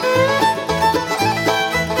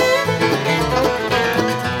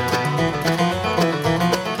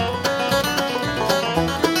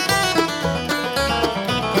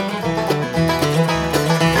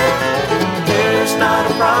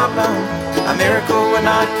miracle will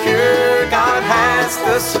not cure. God has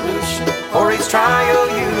the solution for each trial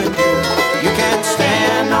you endure. You can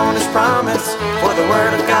stand on His promise, for the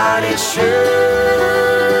Word of God is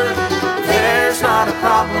sure. There's not a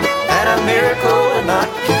problem that a miracle will not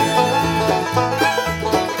cure.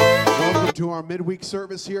 Welcome to our midweek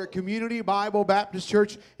service here at Community Bible Baptist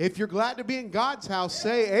Church. If you're glad to be in God's house,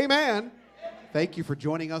 say amen. Thank you for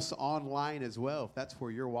joining us online as well. If that's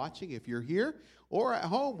where you're watching, if you're here or at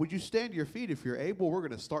home, would you stand to your feet if you're able? We're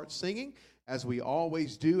going to start singing as we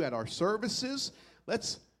always do at our services.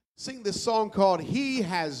 Let's sing this song called He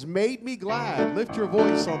Has Made Me Glad. Lift your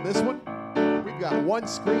voice on this one. We've got one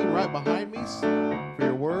screen right behind me for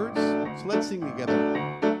your words. So let's sing together.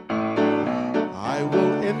 I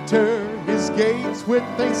will enter His gates with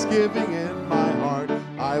thanksgiving in my heart.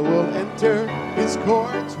 I will enter His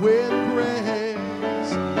courts with praise.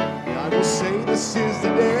 I will say this is the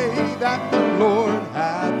day that the Lord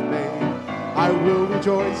hath made. I will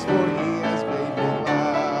rejoice, for He has made me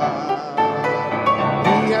glad.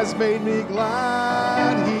 He has made me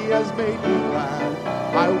glad. He has made me glad.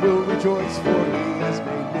 I will rejoice, for He has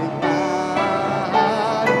made me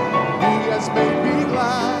glad. He has made me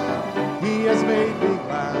glad. He has made me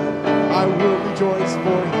glad. I will rejoice,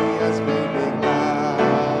 for He has made me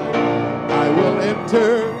glad. I will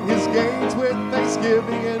enter His gates with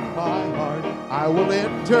thanksgiving in my heart. I will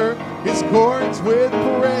enter His courts with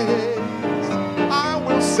praise. I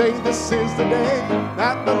will say this is the day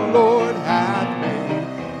that the Lord hath made.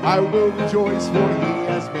 I will rejoice, for He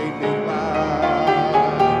has made me glad.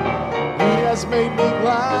 He has made me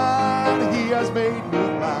glad. He has made me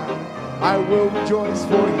glad. I will rejoice,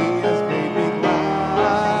 for He has made me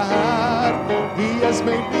glad. He has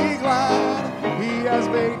made me glad. He has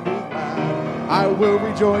made me glad. I will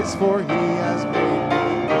rejoice, for He has made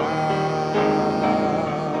me glad.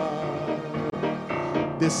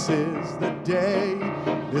 This is the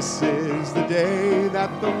day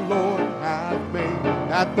that the Lord hath made,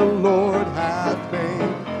 that the Lord hath made.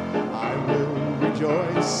 I will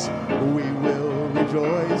rejoice, we will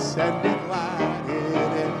rejoice and be glad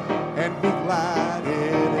in it, and be glad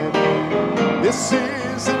in it. This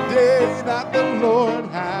is the day that the Lord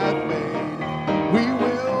hath made. We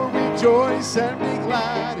will rejoice and be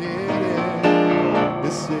glad in it.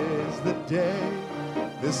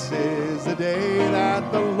 This is the day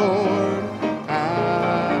that the Lord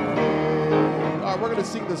hath made. All right, we're going to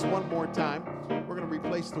sing this one more time. We're going to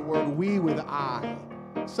replace the word we with I.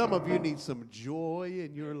 Some of you need some joy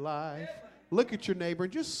in your life. Look at your neighbor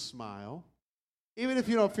and just smile. Even if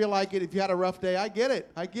you don't feel like it, if you had a rough day, I get it.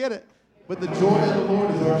 But the joy of the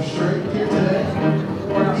Lord is our strength here today.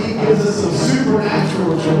 He gives us some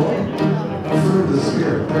supernatural joy. The fruit of the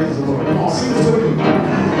Spirit. Praise the Lord. Come on, sing this with me.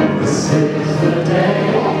 This is the day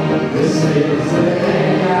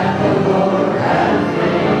that the Lord hath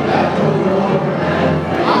made, that the Lord hath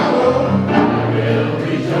made. I will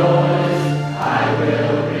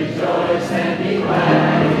rejoice and be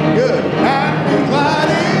glad. Good. And be glad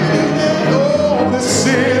in it. Oh, this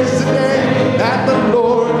is the day that the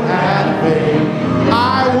Lord hath made. I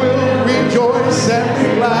will rejoice and be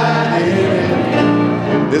glad in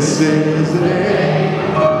it. This is the day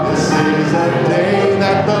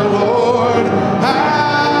that the Lord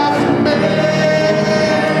hath made.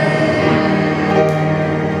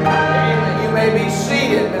 You may be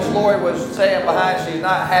seated. Miss Lori was saying behind she's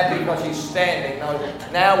not happy because she's standing. No,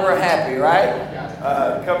 now we're happy, right?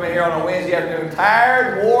 Coming here on a Wednesday afternoon,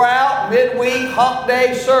 tired, wore out, midweek, hump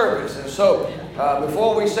day service. And so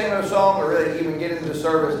before we sing the song or really even get into the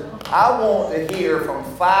service, I want to hear from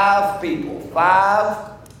 5 people.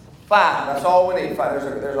 Five. That's all we need. 5.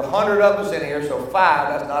 There's 100 of us in here, so 5.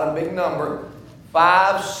 That's not a big number.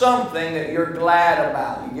 5 something that you're glad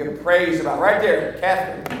about. You give praise about. Right there,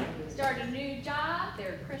 Catherine. Started a new job.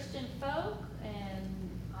 They're Christian folk, and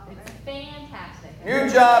it's fantastic. New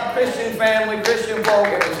job, Christian family, Christian folk,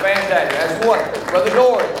 and it's fantastic. That's what, Brother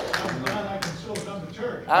Dory. I'm glad I can still come to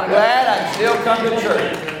church. I'm glad I can still come to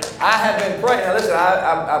church. I have been praying. Now listen,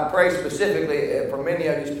 I pray specifically for many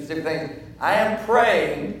of you specific things. I am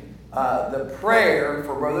praying the prayer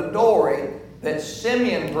for Brother Dory that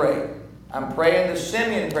Simeon prayed. I'm praying the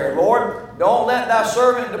Simeon prayer. Lord, don't let thy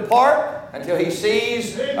servant depart until he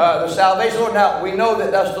sees the salvation of the Lord. Now, we know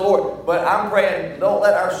that that's the Lord. But I'm praying, don't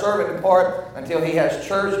let our servant depart until he has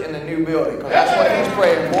church in the new building. Because that's what he's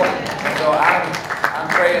praying for. So I'm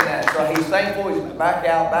praying that. So he's thankful he's back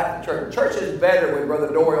to church. Church is better with Brother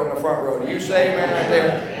Dory on the front row. Do you say amen right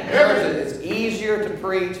there? Church is easier to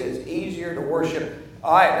preach. It's easier to worship.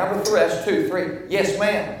 All right, number 3. That's 2. 3. Yes,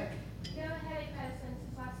 ma'am.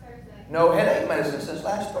 No headache medicine since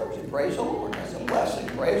last Thursday. Praise the Lord. That's a blessing.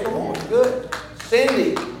 Praise the Lord. Good.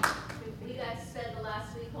 Cindy. We got to spend the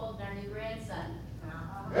last week holding our new grandson.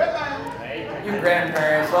 You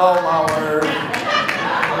grandparents, oh my word.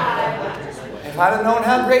 If I'd have known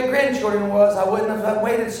how great grandchildren was, I wouldn't have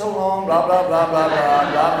waited so long. Blah, blah, blah, blah,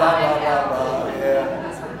 blah, blah, blah, blah, blah, blah.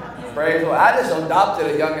 Yeah. Praise the Lord. I just adopted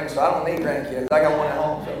a youngin', so I don't need grandkids. I got one at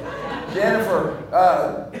home. So.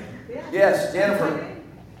 Jennifer. Yes, Jennifer.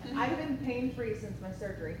 I've been pain-free since my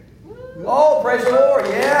surgery. Oh, praise the Lord.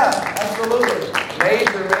 Yeah, absolutely.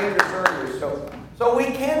 Major surgery. So we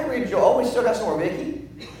can rejoice. Oh, we still got some more, Vicki.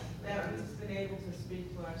 That we've been able to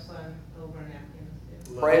speak to our son over in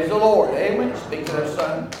Afghanistan. Praise the Lord. Amen. Speak to their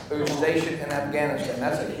son who's stationed in Afghanistan.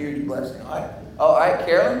 That's a huge blessing. All right,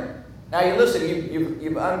 Carolyn. Now you listen,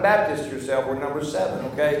 you've unbaptized yourself. We're number 7,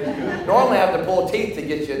 okay? Normally I have to pull teeth to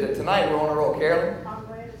get you. Tonight we're on a roll. Carolyn? I'm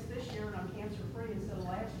glad it's this year and I'm cancer-free instead of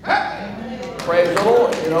last year. Praise the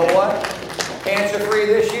Lord. You know what? Cancer-free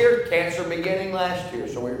this year, cancer beginning last year.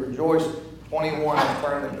 So we rejoice. 21 is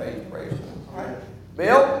turning the page. Praise the Lord. All right.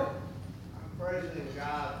 Bill? I'm praising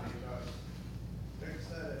God because Vic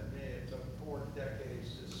said it, it took 4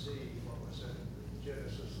 decades to see what was in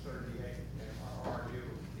Genesis 38 and RU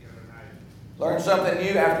the other night. Learn something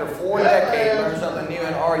new after 4 decades. Learn something new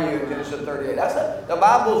in RU in Genesis 38. The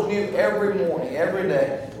Bible's new every morning, every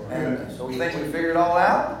day. And so we think we figured it all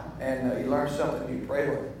out. And you learn something new. Praise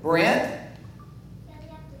the Lord. Brent?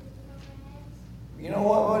 You know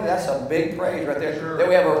what, buddy? That's a big praise right there. Sure. That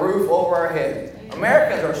we have a roof over our head.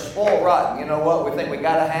 Americans are spoiled rotten. You know what? We think we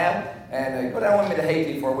got to have. And go down with me to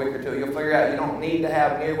Haiti for a week or two. You'll figure out you don't need to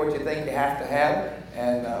have near what you think you have to have.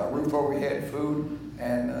 And a roof over your head, food,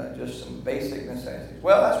 and just some basic necessities.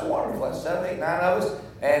 Well, that's wonderful. That's 7, 8, 9 of us.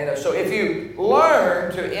 And so if you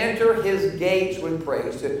learn to enter His gates with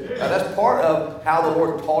praise, that's part of how the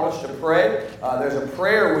Lord taught us to pray. There's a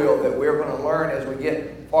prayer wheel that we're going to learn as we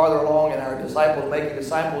get farther along in our Making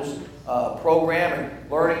Disciples program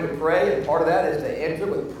and learning to pray. And part of that is to enter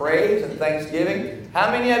with praise and thanksgiving.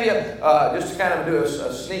 How many of you, just to kind of do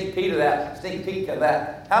a sneak peek of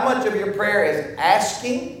that, how much of your prayer is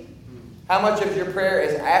asking? How much of your prayer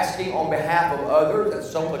is asking on behalf of others? That's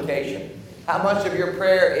supplication. How much of your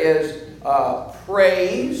prayer is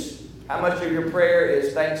praise? How much of your prayer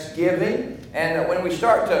is thanksgiving? And when we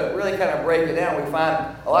start to really kind of break it down, we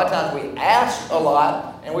find a lot of times we ask a lot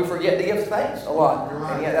and we forget to give thanks a lot.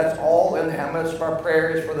 And yet that's all in how much of our prayer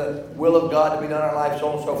is for the will of God to be done in our life, so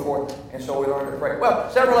on and so forth. And so we learn to pray.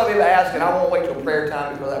 Well, several of you have asked, and I won't wait till prayer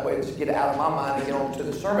time because that way it's get it out of my mind and get on to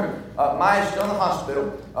the sermon. Maya's still in the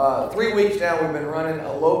hospital. 3 weeks now we've been running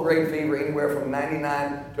a low-grade fever anywhere from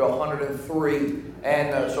 99 to 103.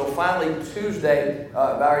 And so finally Tuesday,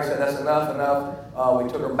 Valerie said, that's enough. We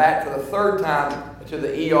took her back for the 3rd time to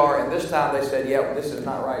the ER, and this time they said, yeah, this is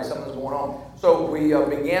not right. Something's going on. So we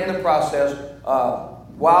began the process.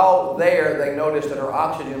 While there, they noticed that her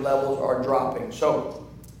oxygen levels are dropping. So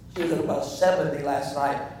she was at about 70 last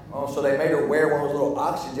night. So they made her wear one of those little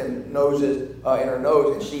oxygen noses in her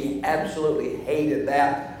nose, and she absolutely hated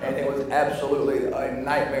that. And it was absolutely a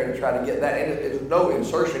nightmare to try to get that. And it's no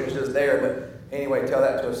insertion, it's just there. But anyway, tell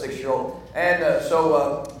that to a 6-year-old. And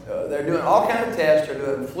so they're doing all kinds of tests. They're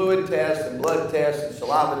doing fluid tests and blood tests and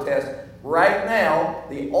saliva tests. Right now,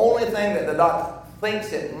 the only thing that the doctor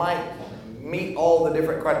thinks it might meet all the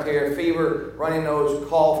different criteria, fever, runny nose,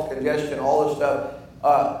 cough, congestion, all this stuff,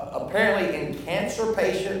 apparently in cancer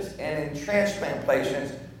patients and in transplant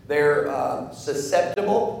patients, they're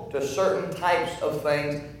susceptible to certain types of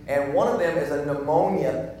things. And one of them is a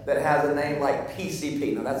pneumonia that has a name like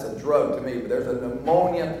PCP. Now, that's a drug to me, but there's a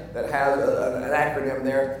pneumonia that has an acronym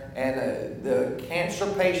there. And the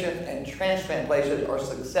cancer patients and transplant patients are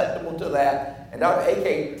susceptible to that. And Dr.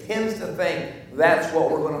 AK tends to think that's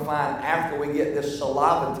what we're going to find after we get this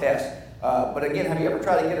saliva test. But again, have you ever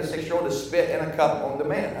tried to get a 6-year-old to spit in a cup on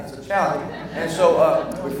demand? That's a challenge. And so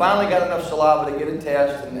we finally got enough saliva to get a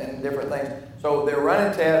test and different things. So they're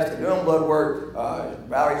running tests, they're doing blood work.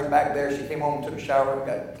 Valerie's back there. She came home, took a shower,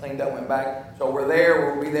 got cleaned up, went back. So we're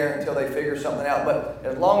there. We'll be there until they figure something out. But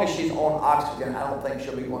as long as she's on oxygen, I don't think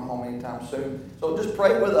she'll be going home anytime soon. So just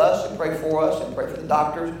pray with us and pray for us and pray for the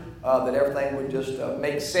doctors that everything would just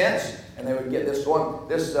make sense and they would get this going.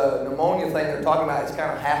 This pneumonia thing they're talking about is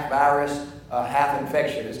kind of half virus, half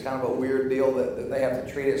infection. It's kind of a weird deal that they have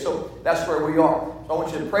to treat it. So that's where we are. So I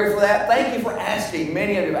want you to pray for that. Thank you for asking.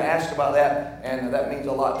 Many of you have asked about that, and that means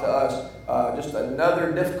a lot to us. just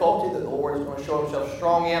another difficulty that the Lord is going to show himself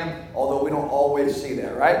strong in, although we don't always see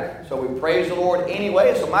that, right? So we praise the Lord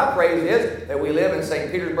anyway. So my praise is that we live in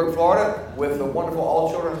St. Petersburg, Florida, with the wonderful All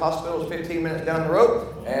Children's Hospital 15 minutes down the road.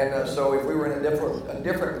 And so if we were in a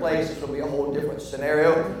different place, this would be a whole different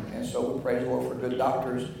scenario. And so we praise the Lord for good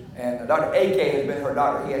doctors. And Dr. A.K. has been her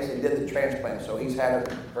doctor. He actually did the transplant, so he's had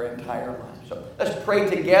her entire life. So let's pray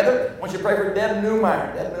together. I want you to pray for Deb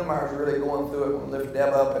Newmeyer. Deb Newmeyer is really going through it. We'll lift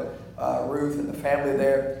Deb up, and Ruth and the family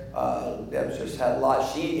there. Deb's just had a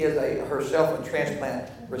lot. She is herself a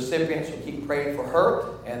transplant recipient, so keep praying for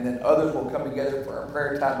her. And then others will come together for our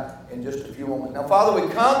prayer time in just a few moments. Now, Father, we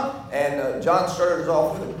come, and John started us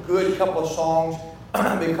off with a good couple of songs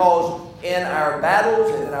because in our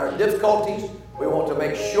battles and in our difficulties, we want to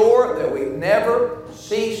make sure that we never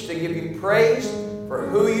cease to give you praise for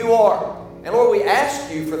who you are. And Lord, we ask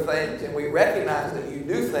you for things, and we recognize that you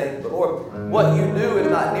do things, but Lord, what you do is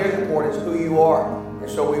not near as important as who you are. And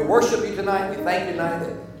so we worship you tonight. We thank you tonight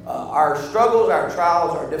that our struggles, our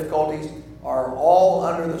trials, our difficulties are all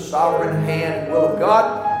under the sovereign hand and will of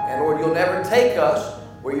God. And Lord, you'll never take us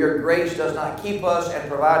where your grace does not keep us and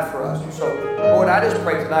provide for us. And so, Lord, I just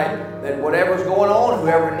pray tonight that whatever's going on,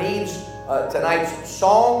 whoever needs tonight's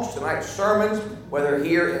songs, tonight's sermons, whether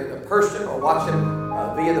here in person or watching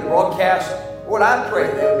via the broadcast, Lord, I pray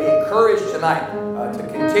they would be encouraged tonight to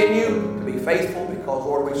continue to be faithful because,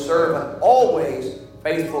 Lord, we serve an always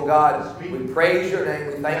faithful God. We praise your name.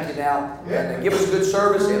 We thank you now. And give us good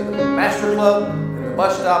service in the Master Club, in the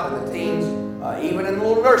bus stop, in the teens, even in the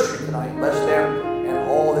little nursery tonight. Bless them and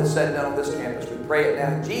all that's said and done on this campus. We pray it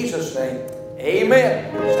now in Jesus' name.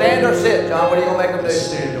 Amen. Stand or sit. John, what are you going to make them do?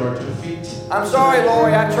 Stand or to the feet. I'm sorry,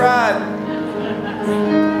 Lori. I tried.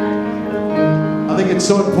 I think it's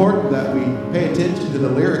so important that we pay attention to the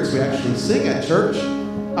lyrics we actually sing at church.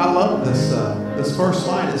 I love this first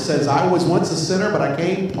line. It says, I was once a sinner, but I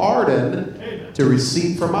gained pardon to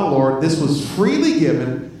receive from my Lord. This was freely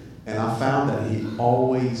given, and I found that he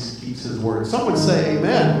always keeps his word. Someone say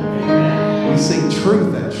amen. Amen. We sing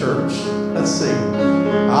truth at church. Let's sing.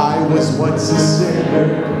 I was once a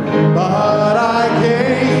sinner, but I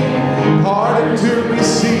gained pardon to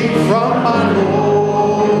receive from my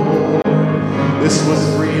Lord. This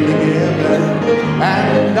was freely given,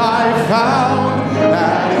 and I found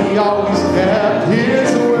that he always kept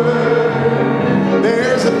his word.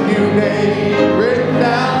 There's a new name written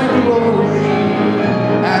down in glory,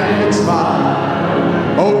 and it's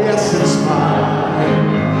mine. Oh yes, it's mine.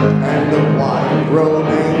 And the white-robed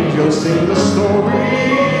angels sing the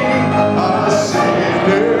story. A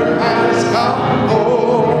sinner has come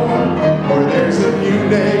home, for there's a new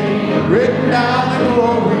name written down in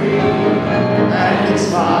glory, and it's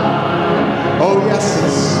mine. Oh yes,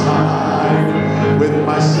 it's mine. With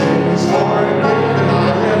my sins forgiven, I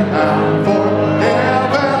am bound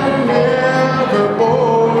forever and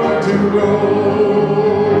evermore to go.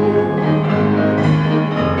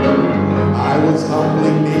 I was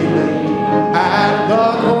humbly kneeling at the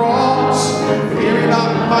cross, fearing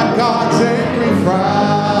not my God's angry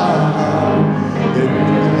frown. Then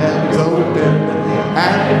the heavens opened,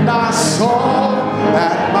 and I saw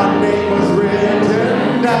that my name was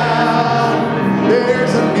written down.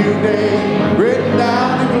 There's a new name written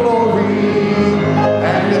down in glory,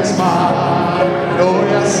 and it's mine. Oh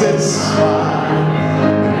yes, it's mine.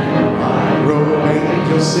 My robe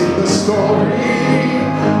angels sing the story.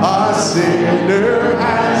 A sinner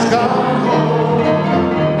has come home,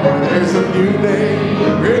 for there's a new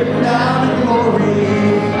name written down in glory,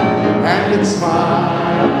 and it's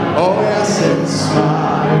mine. Oh yes, it's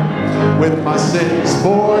mine. With my sins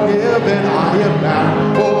forgiven, I am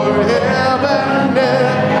bound for heaven and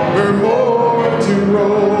evermore to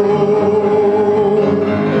roam.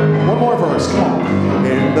 One more verse, come on.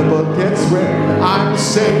 In the book it's written, I'm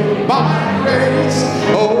saved by grace.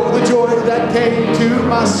 Oh, the joy that came to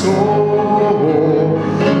my soul.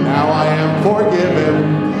 Now I am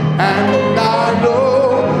forgiven, and I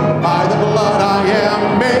know by the blood I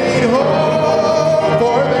am made whole.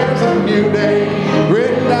 For there's a new name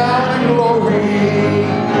written down in glory,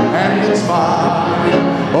 and it's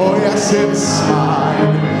mine. Oh yes, it's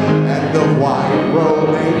mine. And the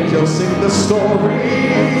white-robed angels sing the story.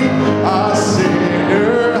 A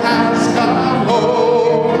sinner has come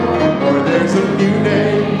home, for there's a new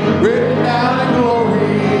name written down in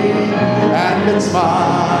glory, and it's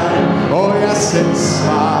mine. Oh yes, it's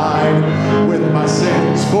mine. With my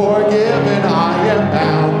sins forgiven, I am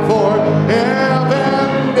bound for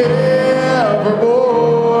heaven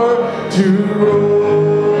evermore to roam.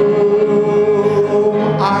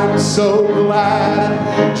 I'm so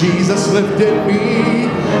glad Jesus lifted me.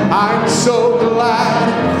 I'm so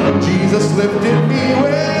glad Jesus lifted me.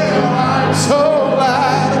 Well, I'm so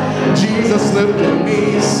glad Jesus lifted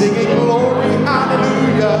me. Singing glory,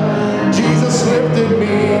 hallelujah. Jesus lifted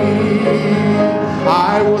me.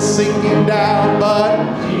 I was sinking down, but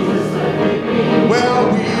Jesus lifted me.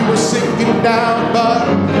 Well, we were sinking down, but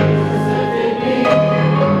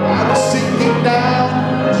I was sinking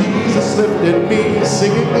down. Jesus lifted me.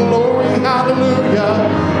 Singing glory, hallelujah.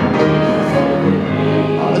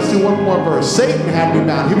 Let's do one more verse. Satan had me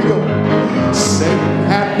bound. Here we go. Satan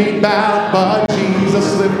had me bound, but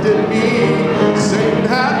Jesus lifted me. Satan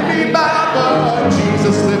had me bound, but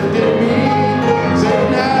Jesus lifted me.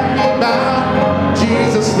 Satan had me bound,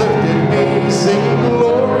 Jesus lifted me. Sing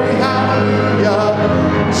glory,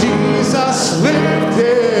 hallelujah. Jesus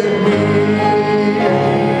lifted me.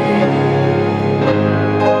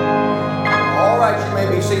 All right, you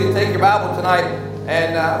may be seated. Take your Bible tonight.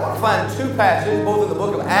 And I want to find two passages, both in the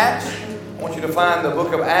book of Acts. I want you to find the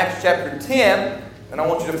book of Acts chapter 10, and I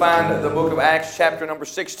want you to find the book of Acts chapter number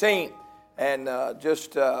 16. And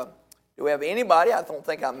do we have anybody, I don't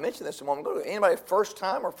think I mentioned this a moment ago, anybody first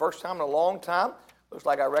time or first time in a long time? Looks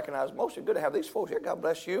like I recognize most of you. Good to have these folks here. God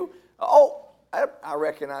bless you. I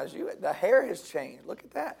recognize you. The hair has changed. Look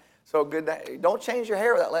at that. So good. Don't change your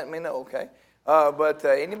hair without letting me know, okay? But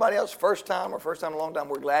anybody else, first time or first time in a long time,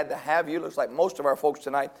 we're glad to have you. Looks like most of our folks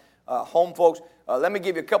tonight, home folks. Let me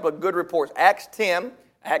give you a couple of good reports. Acts 10,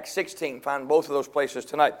 Acts 16, find both of those places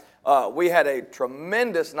tonight. We had a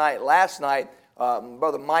tremendous night last night.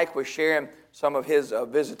 Brother Mike was sharing some of his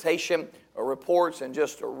visitation reports, and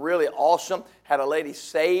just really awesome. Had a lady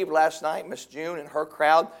saved last night, Miss June, and her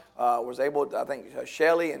crowd was able to, I think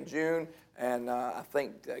Shelly and June, and I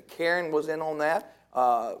think Karen was in on that.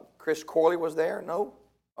 Chris Corley was there. No?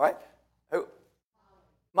 All right. Who?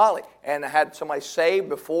 Molly. And I had somebody saved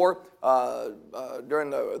before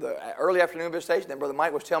during the early afternoon visitation. Then Brother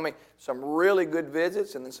Mike was telling me some really good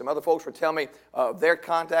visits, and then some other folks were telling me of their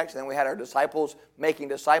contacts. And then we had our disciples making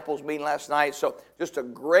disciples meeting last night. So just a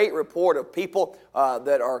great report of people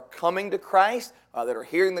that are coming to Christ, that are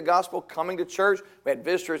hearing the gospel, coming to church. We had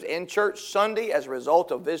visitors in church Sunday as a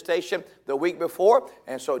result of visitation the week before.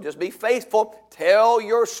 And so just be faithful. Tell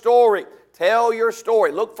your story. Tell your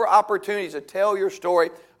story. Look for opportunities to tell your story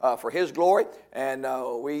for His glory. And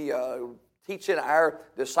we teach in our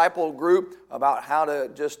disciple group about how to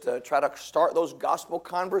just try to start those gospel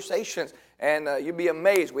conversations. And you'd be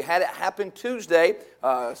amazed. We had it happen Tuesday.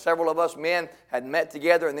 Several of us men had met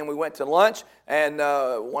together, and then we went to lunch. And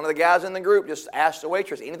one of the guys in the group just asked the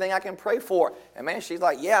waitress, anything I can pray for? And man, she's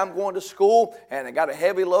like, yeah, I'm going to school, and I got a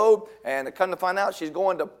heavy load. And come to find out, she's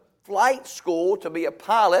going to flight school to be a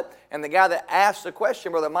pilot, and the guy that asked the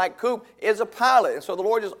question, Brother Mike Coop, is a pilot. And so the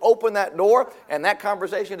Lord just opened that door, and that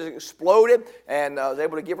conversation just exploded, and I was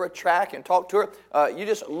able to give her a track and talk to her. You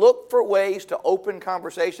just look for ways to open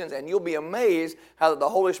conversations, and you'll be amazed how the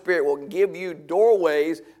Holy Spirit will give you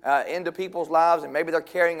doorways into people's lives, and maybe they're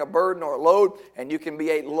carrying a burden or a load, and you can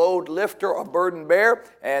be a load lifter or burden bearer,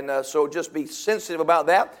 and so just be sensitive about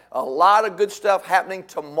that. A lot of good stuff happening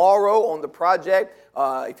tomorrow on the project.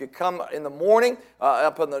 If you come in the morning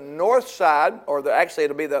up on the north side, or actually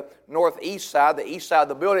it'll be the northeast side, the east side of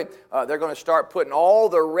the building, they're going to start putting all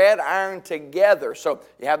the red iron together. So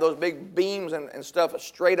you have those big beams and stuff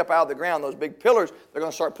straight up out of the ground, those big pillars. They're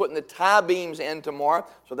going to start putting the tie beams in tomorrow.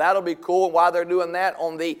 So that'll be cool. And while they're doing that,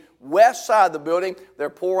 on the west side of the building, they're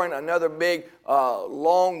pouring another big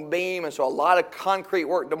long beam, and so a lot of concrete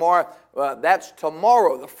work tomorrow. That's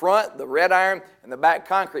tomorrow, the front, the red iron, and the back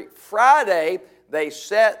concrete. Friday, they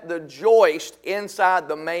set the joist inside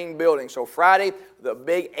the main building. So Friday, the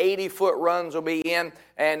big 80-foot runs will be in.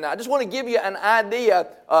 And I just want to give you an idea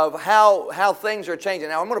of how things are changing.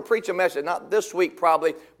 Now, I'm going to preach a message, not this week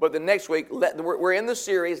probably, but the next week. We're in the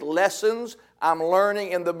series, Lessons I'm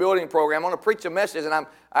Learning in the Building Program. I'm going to preach a message, and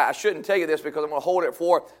I shouldn't tell you this because I'm going to hold it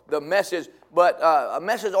for the message, but a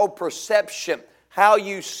message on perception, how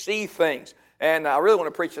you see things. And I really want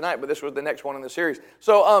to preach tonight, but this was the next one in the series.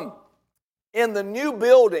 So, in the new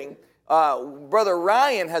building, Brother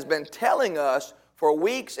Ryan has been telling us for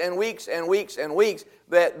weeks and weeks and weeks and weeks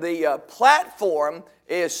that the platform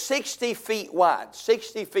is 60 feet wide,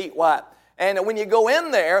 60 feet wide. And when you go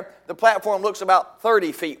in there, the platform looks about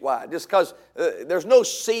 30 feet wide, just because there's no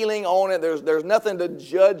ceiling on it, there's nothing to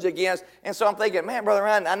judge against. And so I'm thinking, man, Brother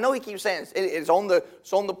Ryan, I know he keeps saying it's on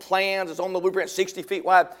the plans, it's on the blueprint, 60 feet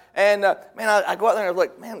wide. And I go out there and I was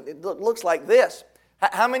like, man, it looks like this.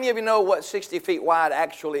 How many of you know what 60 feet wide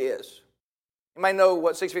actually is? You might know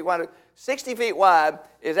what 60 feet wide is. 60 feet wide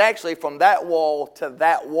is actually from that wall to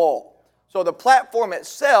that wall. So the platform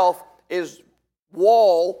itself is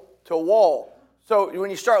wall to wall. So when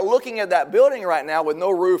you start looking at that building right now with no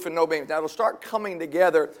roof and no beams, now it'll start coming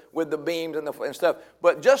together with the beams and stuff.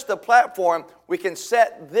 But just the platform, we can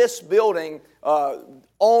set this building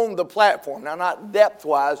on the platform. Now, not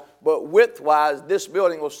depth-wise, but width-wise, this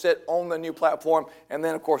building will sit on the new platform. And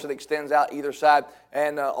then, of course, it extends out either side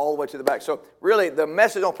and all the way to the back. So really, the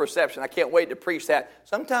message on perception, I can't wait to preach that.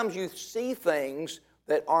 Sometimes you see things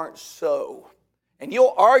that aren't so. And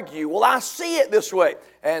you'll argue, well, I see it this way.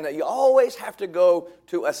 And you always have to go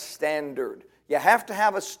to a standard. You have to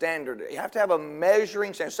have a standard. You have to have a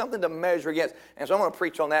measuring standard, something to measure against. And so I'm going to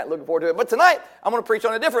preach on that, looking forward to it. But tonight, I'm going to preach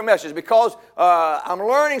on a different message because I'm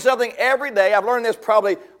learning something every day. I've learned this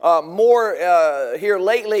probably more here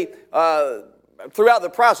lately throughout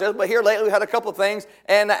the process, but here lately we had a couple of things.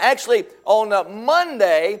 And actually, on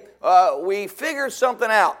Monday, we figured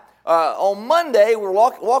something out. On Monday, we were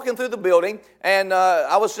walking through the building, and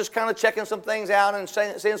I was just kind of checking some things out and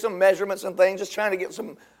seeing some measurements and things, just trying to get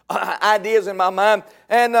some ideas in my mind.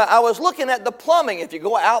 And I was looking at the plumbing. If you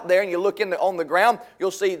go out there and you look on the ground,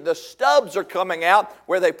 you'll see the stubs are coming out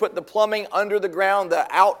where they put the plumbing under the ground.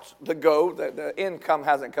 The income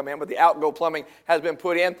hasn't come in, but the outgo plumbing has been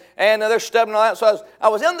put in. And they're stubbing all that. So I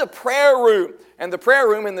was in the prayer room. And the prayer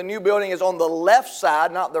room in the new building is on the left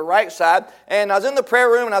side, not the right side. And I was in the prayer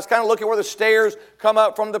room, and I was kind of looking where the stairs come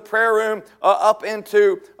up from the prayer room up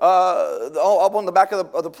into up on the back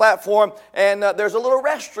of the platform. And there's a little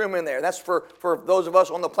restroom in there. That's for those of us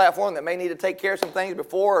on the platform that may need to take care of some things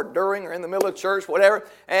before or during or in the middle of church, whatever.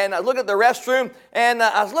 And I looked at the restroom, and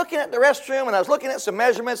I was looking at the restroom, and I was looking at some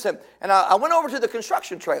measurements, and I went over to the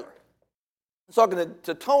construction trailer. I was talking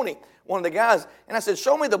to Tony, one of the guys, and I said,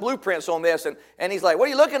 show me the blueprints on this. And he's like, what are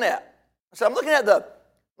you looking at? I said, I'm looking at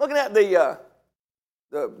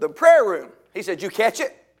the prayer room. He said, you catch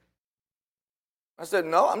it? I said,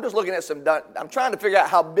 no, I'm just looking at I'm trying to figure out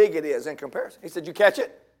how big it is in comparison. He said, you catch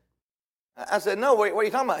it? I said, no, what are you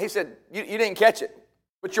talking about? He said, you didn't catch it,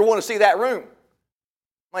 but you want to see that room.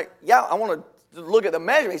 I'm like, yeah, I want to look at the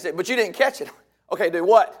measurement. He said, but you didn't catch it. Okay, do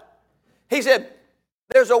what? He said,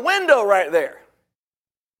 there's a window right there.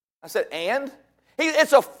 I said, and?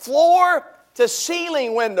 It's a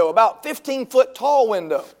floor-to-ceiling window, about 15-foot tall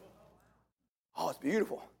window. Oh, it's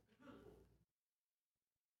beautiful.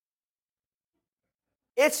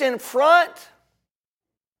 It's in front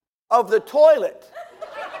of the toilet.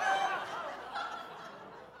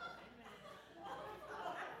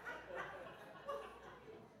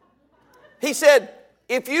 He said,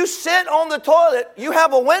 if you sit on the toilet, you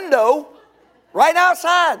have a window right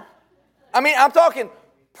outside. I mean, I'm talking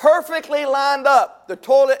perfectly lined up, the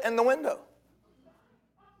toilet and the window.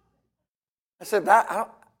 I said, I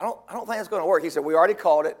don't think it's going to work. He said, we already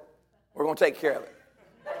called it. We're going to take care of it.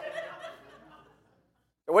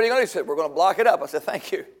 What are you going to do? He said, we're going to block it up. I said,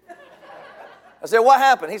 thank you. I said, what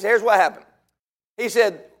happened? He said, here's what happened. He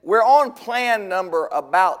said, we're on plan number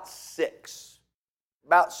about 6.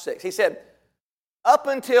 About 6. He said, up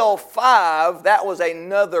until 5, that was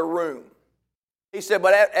another room. He said,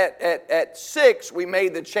 but at 6, we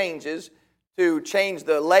made the changes to change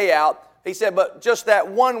the layout. He said, but just that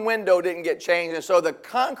one window didn't get changed. And so the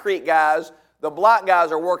concrete guys, the block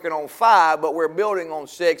guys are working on 5, but we're building on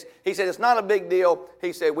 6. He said, it's not a big deal.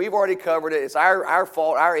 He said, we've already covered it. It's our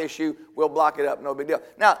fault, our issue. We'll block it up. No big deal.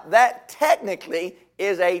 Now, that technically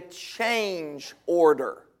is a change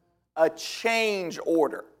order. A change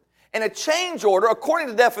order. And a change order, according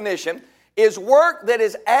to the definition, is work that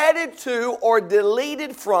is added to or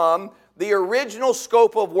deleted from the original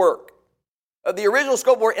scope of work. The original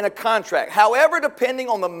scope of work in a contract. However, depending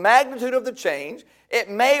on the magnitude of the change, it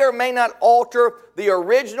may or may not alter the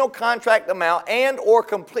original contract amount and or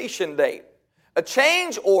completion date. A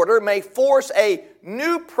change order may force a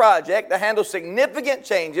new project to handle significant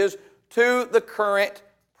changes to the current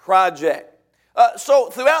project. So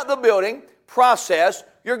throughout the building process,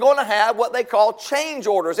 you're going to have what they call change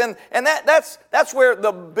orders. And that's where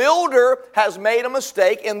the builder has made a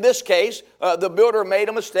mistake. In this case, the builder made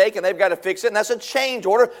a mistake and they've got to fix it. And that's a change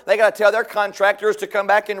order. They got to tell their contractors to come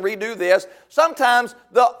back and redo this. Sometimes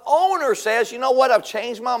the owner says, you know what, I've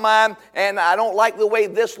changed my mind and I don't like the way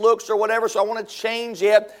this looks or whatever, so I want to change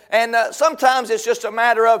it. And sometimes it's just a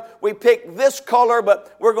matter of we pick this color,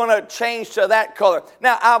 but we're going to change to that color.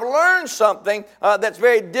 Now, I've learned something that's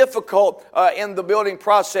very difficult in the building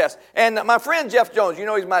process. And my friend Jeff Jones, you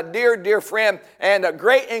know, he's my dear, dear friend and a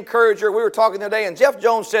great encourager. We were talking today, and Jeff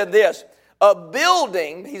Jones said this: a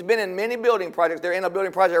building, he's been in many building projects. They're in a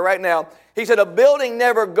building project right now. He said, a building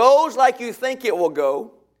never goes like you think it will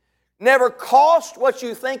go, never costs what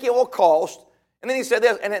you think it will cost, and then he said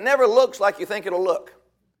this, and it never looks like you think it'll look.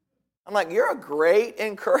 I'm like, you're a great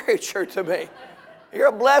encourager to me. You're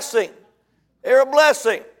a blessing. You're a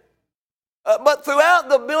blessing. But throughout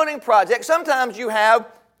the building project, sometimes you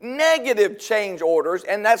have negative change orders,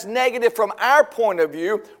 and that's negative from our point of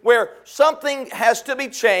view, where something has to be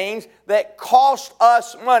changed that costs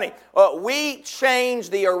us money. We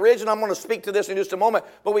changed the original, I'm going to speak to this in just a moment,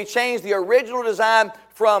 but we changed the original design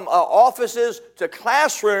from offices to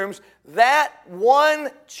classrooms. That one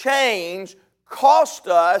change cost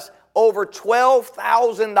us over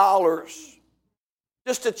 $12,000.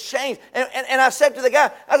 Just to change. And I said to the guy,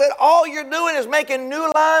 I said, all you're doing is making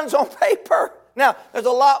new lines on paper. Now, there's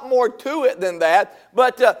a lot more to it than that,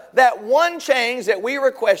 but that one change that we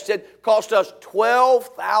requested cost us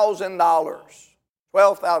 $12,000.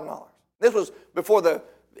 $12,000. This was before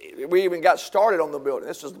we even got started on the building.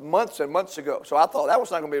 This was months and months ago. So I thought that was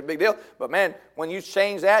not going to be a big deal. But man, when you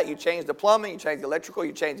change that, you change the plumbing, you change the electrical,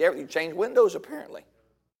 you change everything, you change windows apparently.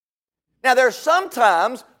 Now, there's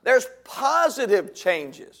positive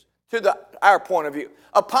changes to our point of view.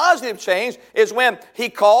 A positive change is when he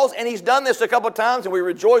calls, and he's done this a couple of times, and we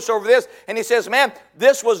rejoice over this, and he says, man,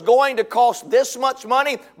 this was going to cost this much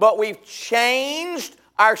money, but we've changed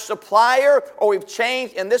our supplier, or we've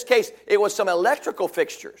changed, in this case, it was some electrical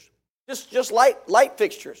fixtures, just light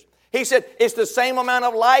fixtures. He said, it's the same amount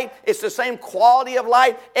of light. It's the same quality of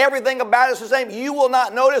light. Everything about it is the same. You will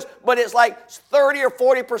not notice, but it's like 30 or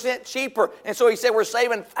 40% cheaper. And so he said, we're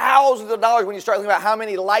saving thousands of dollars when you start thinking about how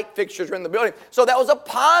many light fixtures are in the building. So that was a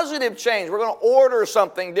positive change. We're going to order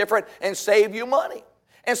something different and save you money.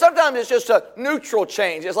 And sometimes it's just a neutral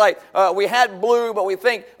change. It's like we had blue, but we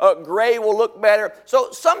think gray will look better.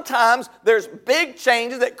 So sometimes there's big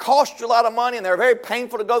changes that cost you a lot of money, and they're very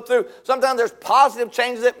painful to go through. Sometimes there's positive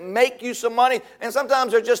changes that make you some money. And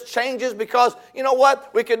sometimes they're just changes because, you know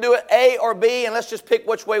what, we can do it A or B, and let's just pick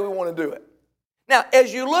which way we want to do it. Now,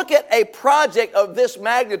 as you look at a project of this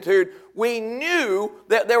magnitude, we knew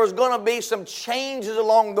that there was going to be some changes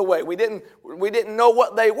along the way. We didn't know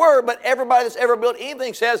what they were, but everybody that's ever built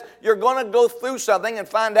anything says you're going to go through something and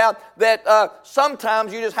find out that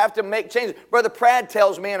sometimes you just have to make changes. Brother Pratt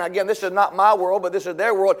tells me, and again, this is not my world, but this is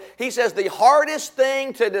their world. He says the hardest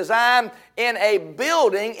thing to design in a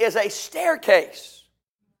building is a staircase.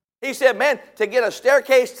 He said, man, to get a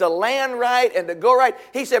staircase to land right and to go right.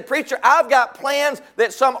 He said, preacher, I've got plans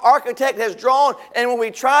that some architect has drawn, and when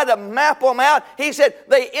we try to map them out, he said,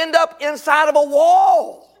 they end up inside of a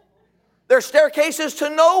wall. They're staircases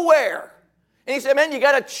to nowhere. And he said, man, you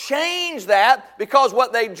got to change that because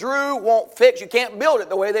what they drew won't fix. You can't build it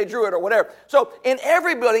the way they drew it or whatever. So in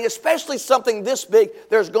every building, especially something this big,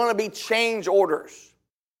 there's going to be change orders.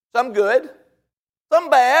 Some good,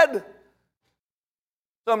 some bad,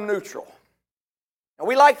 some neutral. And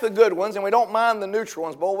we like the good ones, and we don't mind the neutral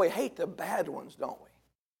ones, but we hate the bad ones, don't we?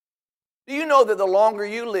 Do you know that the longer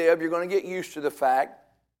you live, you're going to get used to the fact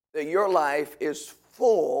that your life is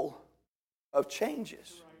full of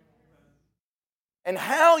changes? And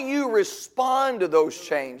how you respond to those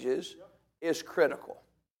changes is critical.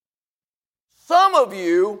 Some of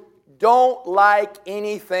you don't like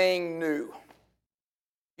anything new.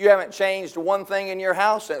 You haven't changed one thing in your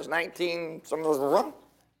house since 19-something.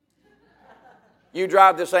 You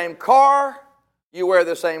drive the same car, you wear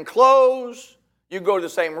the same clothes, you go to the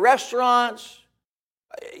same restaurants.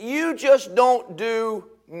 You just don't do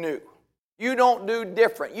new. You don't do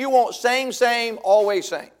different. You want same, always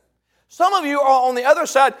same. Some of you are on the other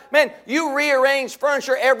side. Man, you rearrange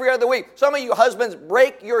furniture every other week. Some of you husbands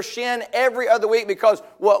break your shin every other week because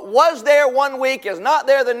what was there one week is not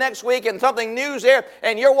there the next week, and something new's there,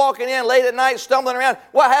 and you're walking in late at night stumbling around.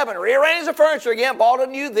 What happened? Rearrange the furniture again, bought a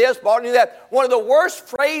new this, bought a new that. One of the worst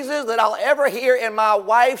phrases that I'll ever hear in my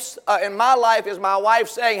life is my wife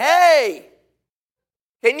saying, hey,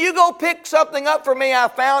 can you go pick something up for me I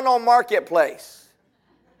found on Marketplace?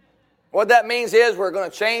 What that means is we're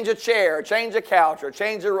going to change a chair, or change a couch, or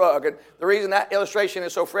change a rug. And the reason that illustration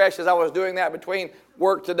is so fresh is I was doing that between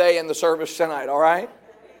work today and the service tonight, all right?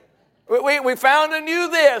 We found a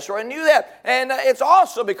new this or a new that. And it's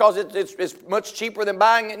awesome because it's much cheaper than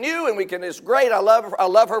buying it new, and it's great. I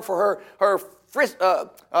love her for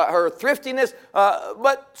her thriftiness.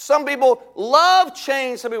 But some people love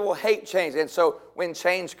change, some people hate change. And so when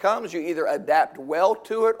change comes, you either adapt well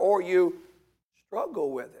to it or you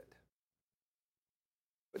struggle with it.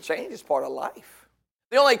 But change is part of life.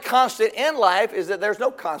 The only constant in life is that there's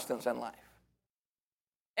no constants in life.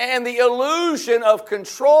 And the illusion of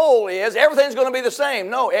control is everything's going to be the same.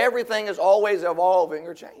 No, everything is always evolving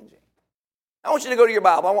or changing. I want you to go to your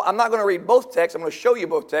Bible. I'm not going to read both texts. I'm going to show you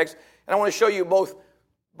both texts. And I want to show you both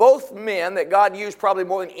both men that God used probably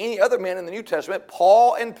more than any other men in the New Testament,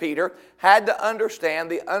 Paul and Peter, had to understand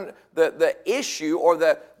the issue or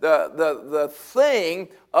the thing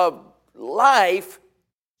of life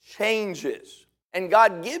changes. And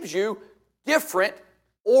God gives you different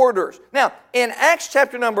orders. Now, in Acts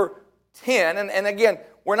chapter number 10, and again,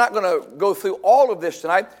 we're not going to go through all of this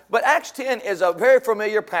tonight, but Acts 10 is a very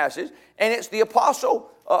familiar passage, and it's the Apostle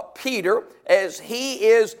Peter as he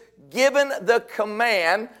is given the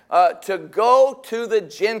command to go to the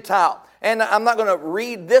Gentile. And I'm not going to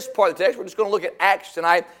read this part of the text. We're just going to look at Acts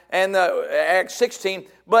tonight and Acts 16.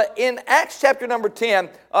 But in Acts chapter number 10,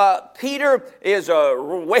 Peter is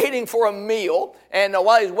waiting for a meal. And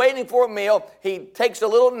while he's waiting for a meal, he takes a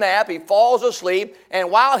little nap. He falls asleep.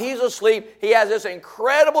 And while he's asleep, he has this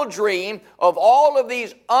incredible dream of all of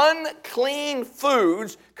these unclean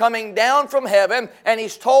foods coming down from heaven. And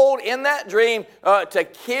he's told in that dream to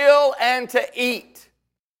kill and to eat.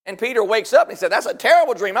 And Peter wakes up and he said, that's a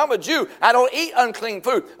terrible dream. I'm a Jew. I don't eat unclean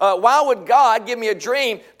food. Why would God give me a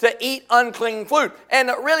dream to eat unclean food? And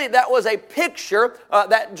really that was a picture.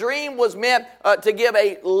 That dream was meant to give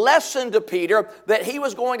a lesson to Peter that he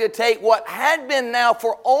was going to take what had been now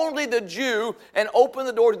for only the Jew and open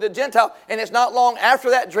the door to the Gentile. And it's not long after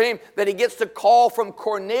that dream that he gets the call from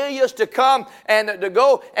Cornelius to come and to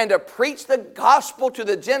go and to preach the gospel to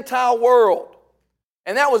the Gentile world.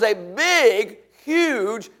 And that was a big,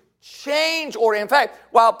 huge change order. In fact,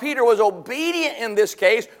 while Peter was obedient in this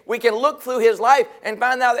case, we can look through his life and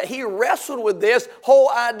find out that he wrestled with this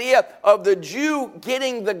whole idea of the Jew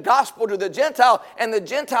getting the gospel to the Gentile and the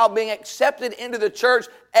Gentile being accepted into the church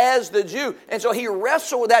as the Jew. And so he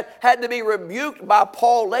wrestled with that, had to be rebuked by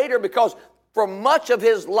Paul later because for much of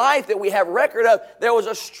his life that we have record of, there was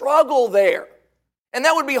a struggle there. And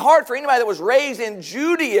that would be hard for anybody that was raised in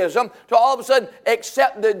Judaism to all of a sudden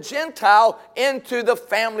accept the Gentile into the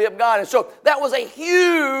family of God. And so that was a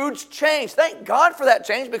huge change. Thank God for that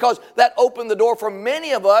change because that opened the door for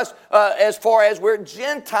many of us as far as we're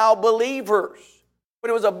Gentile believers. But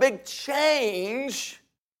it was a big change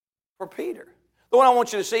for Peter. The one I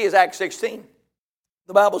want you to see is Acts 16.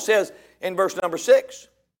 The Bible says in verse number 6,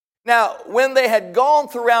 now, when they had gone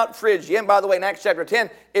throughout Phrygia, and by the way, in Acts chapter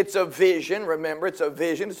 10, it's a vision. Remember, it's a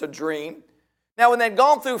vision. It's a dream. Now, when they'd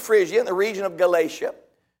gone through Phrygia in the region of Galatia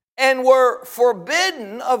and were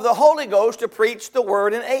forbidden of the Holy Ghost to preach the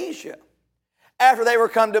word in Asia. After they were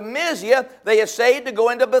come to Mysia, they essayed to go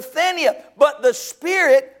into Bithynia, but the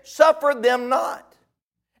Spirit suffered them not.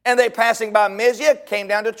 And they, passing by Mysia, came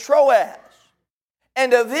down to Troas.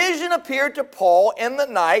 And a vision appeared to Paul in the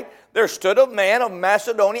night. There stood a man of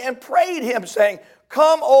Macedonia and prayed him, saying,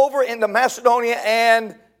 come over into Macedonia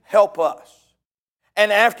and help us. And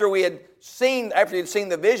after he had seen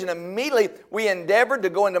the vision, immediately we endeavored to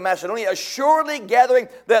go into Macedonia, assuredly gathering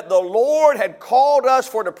that the Lord had called us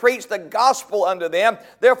for to preach the gospel unto them.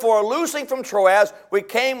 Therefore, loosing from Troas, we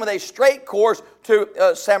came with a straight course to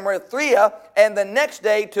Samothracia, and the next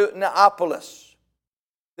day to Neapolis.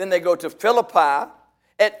 Then they go to Philippi.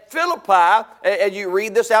 At Philippi, as you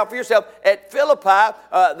read this out for yourself, at Philippi,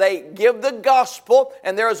 they give the gospel,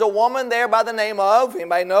 and there is a woman there by the name of,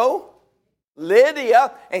 anybody know?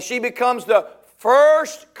 Lydia, and she becomes the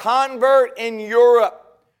first convert in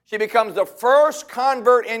Europe. She becomes the first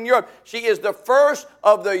convert in Europe. She is the first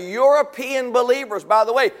of the European believers. By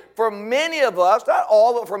the way, for many of us, not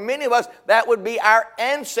all, but for many of us, that would be our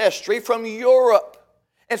ancestry from Europe.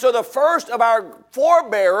 And so the first of our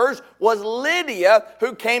forebearers was Lydia,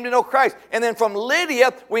 who came to know Christ. And then from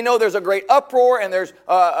Lydia, we know there's a great uproar, and there's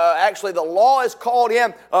actually the law is called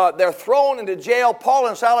in. They're thrown into jail. Paul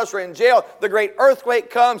and Silas are in jail. The great earthquake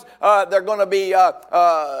comes. They're going to be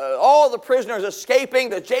all the prisoners escaping.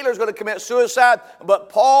 The jailer's going to commit suicide. But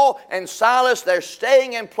Paul and Silas, they're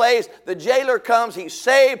staying in place. The jailer comes. He's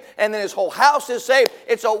saved. And then his whole house is saved.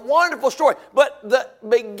 It's a wonderful story. But the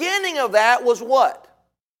beginning of that was what?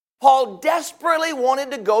 Paul desperately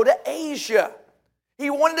wanted to go to Asia.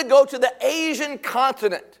 He wanted to go to the Asian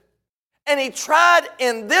continent. And he tried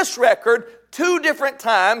in this record 2 different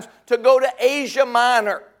times to go to Asia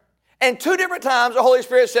Minor. And 2 different times the Holy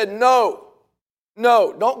Spirit said, no,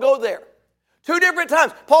 don't go there. 2 different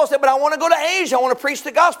times. Paul said, but I want to go to Asia. I want to preach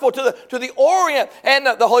the gospel to the Orient. And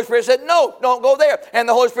the Holy Spirit said, no, don't go there. And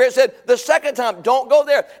the Holy Spirit said the second time, don't go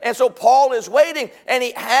there. And so Paul is waiting, and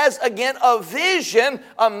he has again a vision,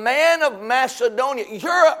 a man of Macedonia,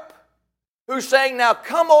 Europe, who's saying, now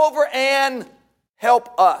come over and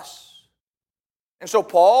help us. And so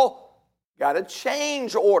Paul got a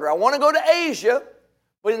change order. I want to go to Asia,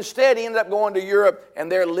 but instead he ended up going to Europe,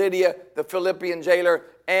 and there Lydia, the Philippian jailer,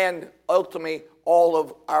 and ultimately all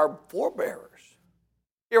of our forebearers.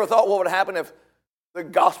 You ever thought what would happen if the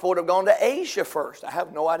gospel would have gone to Asia first? I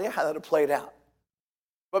have no idea how that would have played out.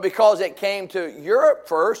 But because it came to Europe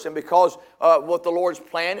first, and because what the Lord's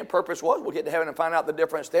plan and purpose was, we'll get to heaven and find out the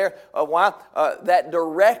difference there of why, that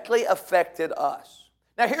directly affected us.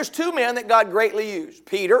 Now here's two men that God greatly used,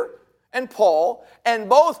 Peter and Paul, and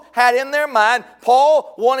both had in their mind,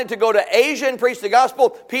 Paul wanted to go to Asia and preach the gospel.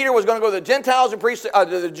 Peter was going to go to the Gentiles and preach to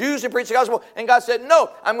the Jews and preach the gospel. And God said, no,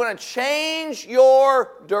 I'm going to change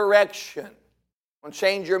your direction. I'm going to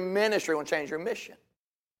change your ministry. I'm going to change your mission.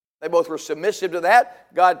 They both were submissive to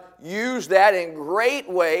that. God used that in great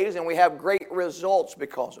ways, and we have great results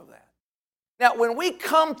because of that. Now, when we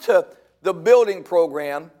come to the building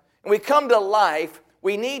program, and we come to life,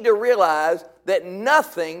 we need to realize that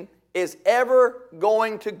nothing is ever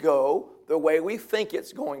going to go the way we think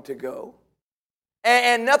it's going to go.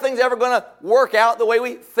 And nothing's ever going to work out the way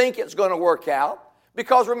we think it's going to work out.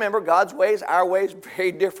 Because remember, God's ways, our ways,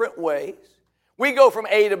 very different ways. We go from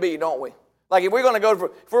A to B, don't we? Like if we're going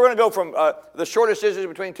to go from the shortest distance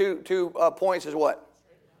between two points is what?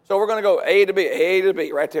 So we're going to go A to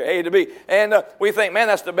B, right there, A to B. And we think, man,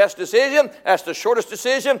 that's the best decision. That's the shortest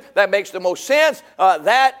decision. That makes the most sense.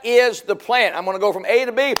 That is the plan. I'm going to go from A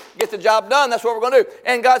to B, get the job done. That's what we're going to do.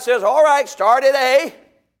 And God says, all right, start at A.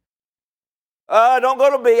 Don't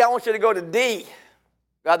go to B. I want you to go to D.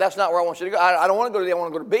 God, that's not where I want you to go. I don't want to go to D. I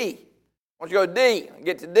want to go to B. I want you to go to D.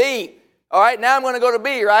 Get to D. All right, now I'm going to go to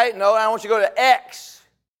B, right? No, I want you to go to X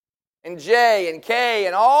and J and K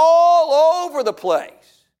and all over the place.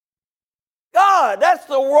 God, that's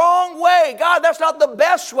the wrong way. God, that's not the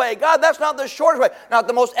best way. God, that's not the shortest way, not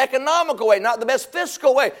the most economical way, not the best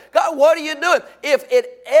fiscal way. God, what are you doing? If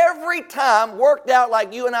it every time worked out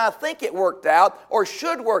like you and I think it worked out or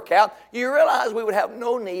should work out, you realize we would have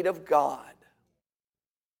no need of God.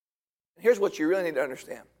 Here's what you really need to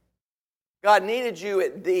understand. God needed you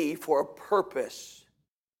at D for a purpose,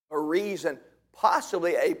 a reason,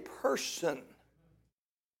 possibly a person.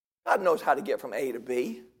 God knows how to get from A to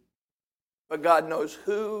B, but God knows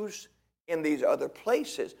who's in these other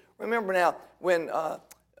places. Remember now, when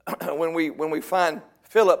we find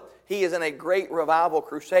Philip, he is in a great revival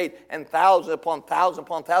crusade, and thousands upon thousands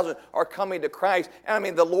upon thousands are coming to Christ. And I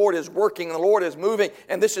mean, the Lord is working, and the Lord is moving,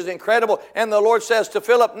 and this is incredible. And the Lord says to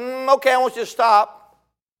Philip, okay, I want you to stop.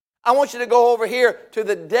 I want you to go over here to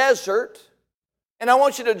the desert, and I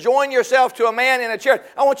want you to join yourself to a man in a chariot.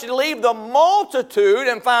 I want you to leave the multitude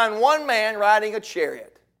and find one man riding a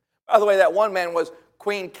chariot. By the way, that one man was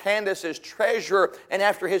Queen Candace's treasurer, and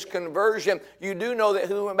after his conversion, you do know that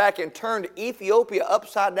he went back and turned Ethiopia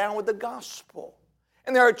upside down with the gospel.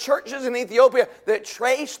 And there are churches in Ethiopia that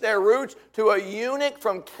trace their roots to a eunuch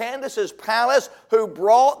from Candace's palace who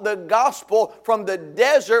brought the gospel from the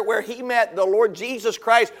desert where he met the Lord Jesus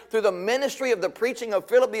Christ through the ministry of the preaching of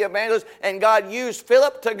Philip the evangelist, and God used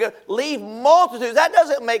Philip to leave multitudes. That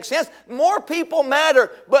doesn't make sense. More people matter,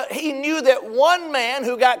 but he knew that one man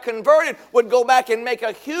who got converted would go back and make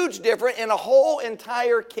a huge difference in a whole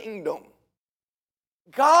entire kingdom.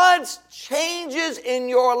 God's changes in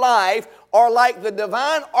your life are like the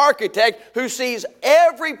divine architect who sees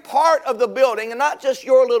every part of the building and not just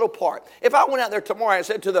your little part. If I went out there tomorrow and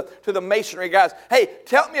said to the masonry guys, hey,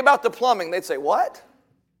 tell me about the plumbing, they'd say, what?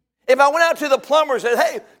 If I went out to the plumbers and said,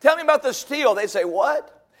 hey, tell me about the steel, they'd say,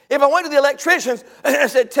 what? If I went to the electricians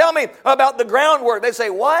and said, tell me about the groundwork, they'd say,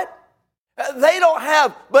 what? They don't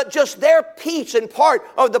have but just their piece and part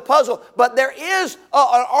of the puzzle. But there is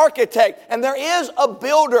an architect and there is a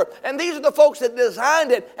builder. And these are the folks that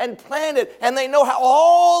designed it and planned it. And they know how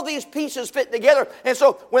all these pieces fit together. And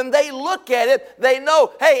so when they look at it, they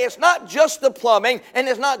know, hey, it's not just the plumbing, and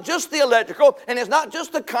it's not just the electrical, and it's not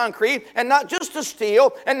just the concrete, and not just the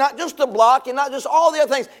steel, and not just the block, and not just all the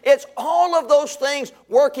other things. It's all of those things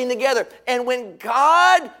working together. And when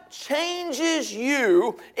God changes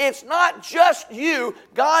you, it's not just you.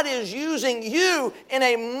 God is using you in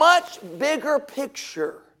a much bigger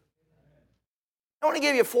picture. I want to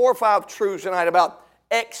give you 4 or 5 truths tonight about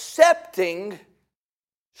accepting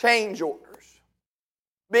change orders.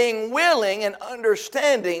 Being willing and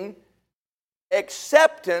understanding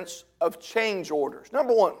acceptance of change orders.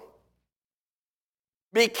 Number 1,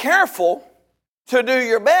 be careful to do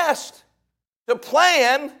your best to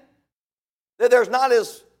plan that there's not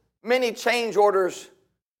as many change orders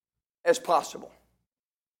as possible.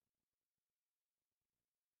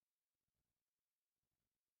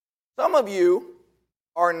 Some of you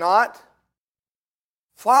are not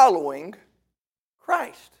following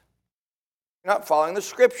Christ. You're not following the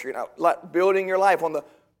Scripture. You're not building your life on the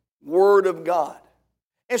Word of God.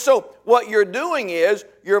 And so what you're doing is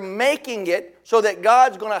you're making it so that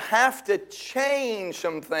God's going to have to change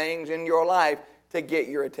some things in your life to get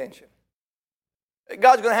your attention.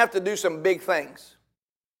 God's going to have to do some big things.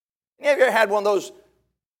 Have you ever had one of those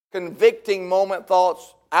convicting moment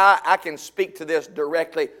thoughts? I can speak to this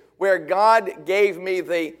directly, where God gave me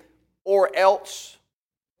the or else.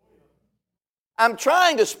 I'm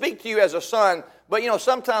trying to speak to you as a son, but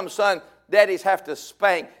sometimes, son, daddies have to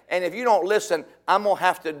spank, and if you don't listen, I'm going to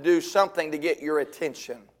have to do something to get your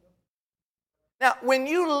attention. Now, when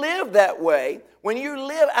you live that way, when you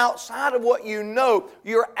live outside of what you know,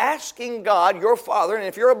 you're asking God, your Father, and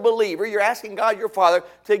if you're a believer, you're asking God, your Father,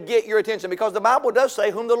 to get your attention, because the Bible does say,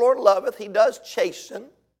 whom the Lord loveth, He does chasten,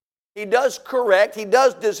 He does correct, He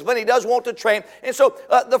does discipline, He does want to train. And so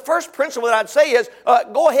the first principle that I'd say is,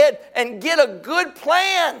 go ahead and get a good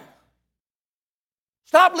plan.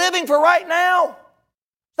 Stop living for right now.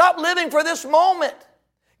 Stop living for this moment.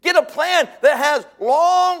 Get a plan that has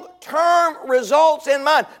long-term results in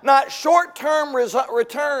mind, not short-term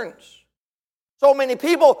returns. So many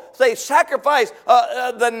people, they sacrifice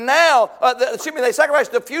they sacrifice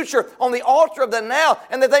the future on the altar of the now,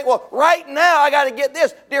 and they think, well, right now I got to get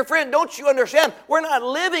this. Dear friend, don't you understand? We're not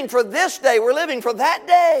living for this day, we're living for that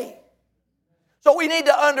day. So we need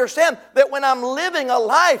to understand that when I'm living a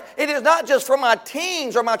life, it is not just for my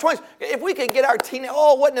teens or my 20s. If we could get our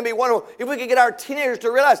wouldn't it be wonderful if we could get our teenagers to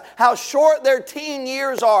realize how short their teen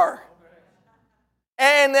years are.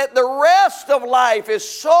 And that the rest of life is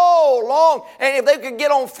so long. And if they could get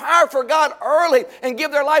on fire for God early and give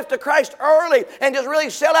their life to Christ early and just really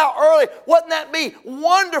sell out early, wouldn't that be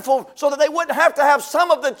wonderful, so that they wouldn't have to have some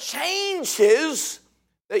of the changes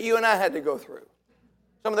that you and I had to go through?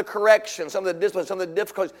 Some of the corrections, some of the discipline, some of the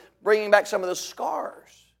difficulties, bringing back some of the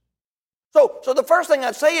scars. So the first thing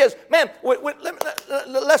I'd say is, man,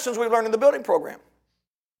 the lessons we've learned in the building program.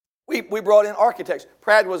 We brought in architects.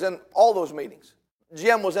 Brad was in all those meetings.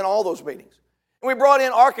 Jim was in all those meetings. And we brought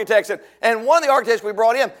in architects, and one of the architects we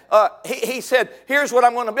brought in, he said, here's what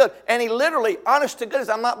I'm going to build. And he literally, honest to goodness,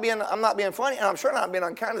 I'm not being funny, and I'm sure not being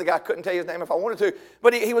unkind to the guy. I couldn't tell you his name if I wanted to,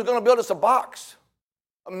 but he was going to build us a box,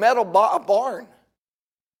 a metal barn.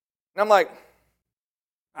 And I'm like,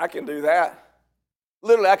 I can do that.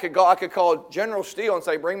 Literally, I could call General Steel and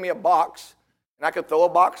say, bring me a box, and I could throw a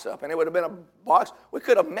box up, and it would have been a box. We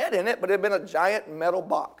could have met in it, but it would have been a giant metal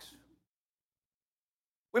box.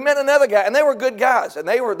 We met another guy, and they were good guys, and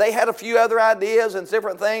they had a few other ideas and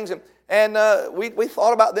different things, and we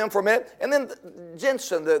thought about them for a minute. And then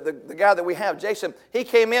Jensen, the guy that we have, Jason, he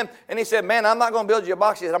came in, and he said, man, I'm not going to build you a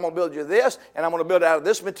box. He said, I'm going to build you this, and I'm going to build it out of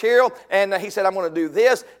this material. And he said, I'm going to do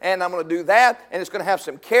this, and I'm going to do that, and it's going to have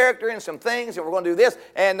some character and some things, and we're going to do this.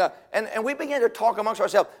 And we began to talk amongst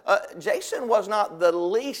ourselves. Jason was not the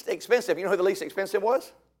least expensive. You know who the least expensive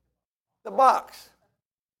was? The box.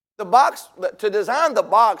 The box, to design the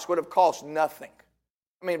box would have cost nothing.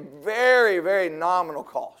 I mean, very, very nominal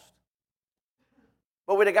cost.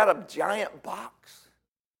 But we'd have got a giant box.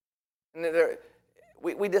 And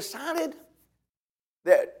we decided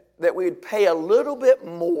that we'd pay a little bit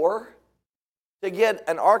more to get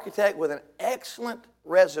an architect with an excellent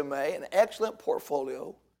resume, an excellent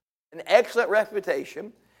portfolio, an excellent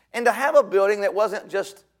reputation, and to have a building that wasn't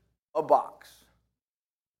just a box.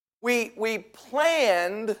 We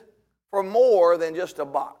planned for more than just a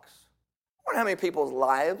box. I wonder how many people's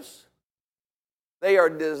lives, they are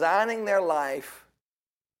designing their life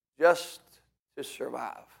just to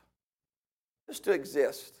survive, just to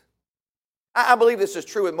exist. I believe this is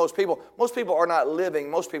true with most people. Most people are not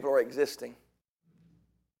living. Most people are existing.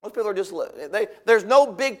 Most people are just living. There's no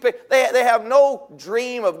big picture. They have no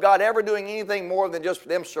dream of God ever doing anything more than just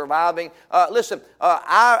them surviving. Listen,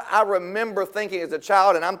 I remember thinking as a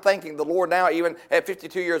child, and I'm thanking the Lord now, even at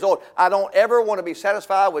 52 years old, I don't ever want to be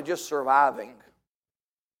satisfied with just surviving.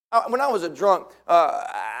 When I was a drunk,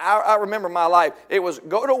 I remember my life. It was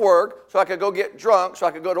go to work so I could go get drunk so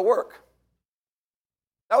I could go to work.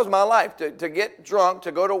 That was my life, to get drunk,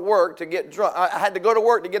 to go to work, to get drunk. I had to go to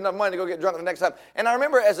work to get enough money to go get drunk the next time. And I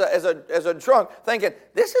remember as a drunk thinking,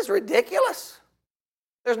 this is ridiculous.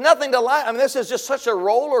 There's nothing to like. I mean, this is just such a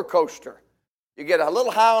roller coaster. You get a little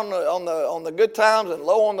high on the good times and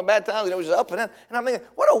low on the bad times, and it was up and down. And I'm thinking,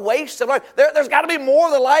 what a waste of life. There's got to be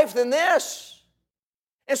more to life than this.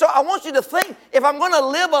 And so I want you to think, if I'm going to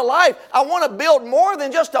live a life, I want to build more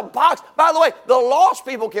than just a box. By the way, the lost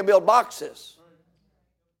people can build boxes.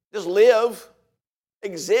 Just live,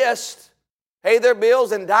 exist, pay their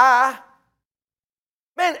bills, and die.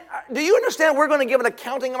 Man, do you understand we're going to give an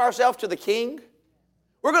accounting of ourselves to the King?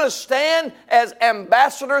 We're going to stand as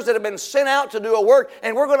ambassadors that have been sent out to do a work,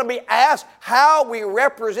 and we're going to be asked how we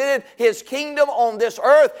represented His kingdom on this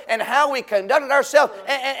earth and how we conducted ourselves.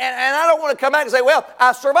 And I don't want to come back and say, well,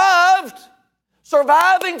 I survived.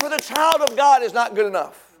 Surviving for the child of God is not good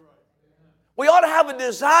enough. We ought to have a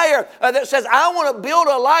desire that says, I want to build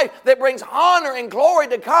a life that brings honor and glory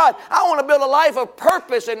to God. I want to build a life of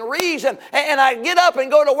purpose and reason. And I get up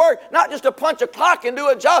and go to work, not just to punch a clock and do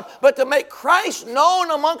a job, but to make Christ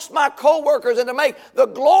known amongst my co-workers and to make the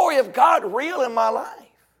glory of God real in my life.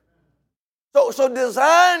 So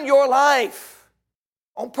design your life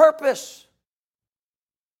on purpose.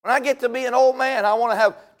 When I get to be an old man, I want to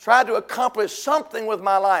have tried to accomplish something with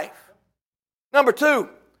my life. Number 2,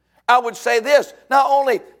 I would say this, not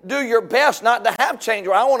only do your best not to have change.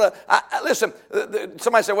 Listen,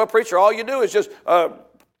 somebody said, well, preacher, all you do is just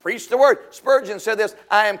preach the word. Spurgeon said this,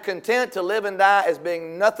 I am content to live and die as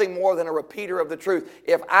being nothing more than a repeater of the truth.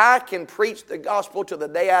 If I can preach the gospel to the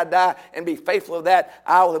day I die and be faithful of that,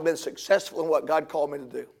 I will have been successful in what God called me to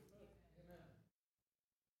do.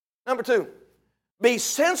 Number 2, be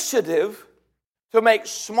sensitive to make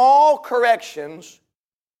small corrections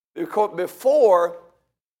before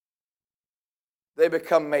they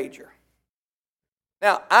become major.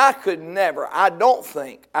 Now, I don't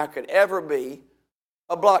think I could ever be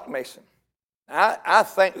a block mason. I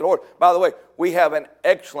thank the Lord. By the way, we have an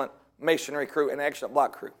excellent masonry crew and an excellent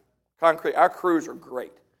block crew. Concrete, our crews are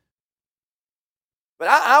great. But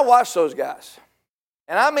I watch those guys.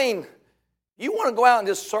 And I mean, you want to go out and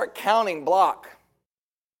just start counting block.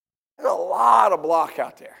 There's a lot of block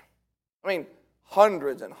out there. I mean,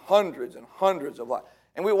 hundreds and hundreds and hundreds of block.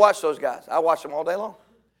 And we watch those guys. I watch them all day long.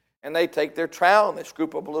 And they take their trowel and they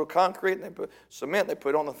scoop up a little concrete and they put cement, they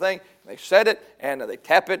put it on the thing, and they set it and they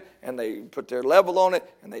tap it and they put their level on it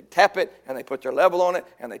and they tap it and they put their level on it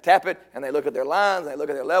and they tap it and they look at their lines and they look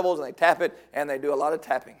at their levels and they tap it and they do a lot of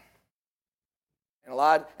tapping.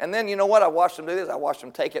 And then you know what? I watch them do this. I watch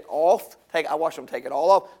them take it off. I watch them take it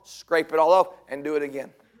all off, scrape it all off, and do it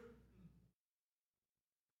again.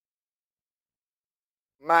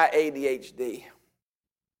 My ADHD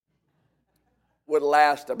would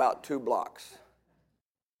last about 2 blocks.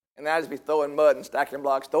 And I'd just be throwing mud and stacking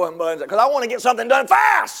blocks, throwing mud, because I want to get something done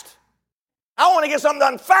fast. I want to get something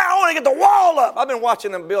done fast. I want to get the wall up. I've been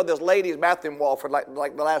watching them build this ladies' bathroom wall for like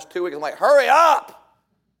the last 2 weeks. I'm like, hurry up.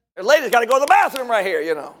 This lady's got to go to the bathroom right here,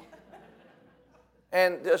 you know.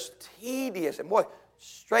 And just tedious. And boy,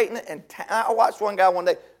 straighten it. And I watched one guy one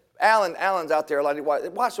day. Alan's out there.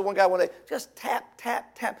 Watched one guy one day. Just tap,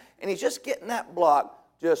 tap, tap. And he's just getting that block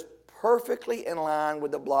just perfectly in line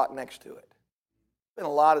with the block next to it. Spent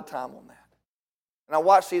a lot of time on that. And I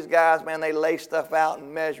watch these guys, man, they lay stuff out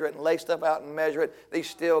and measure it and lay stuff out and measure it. These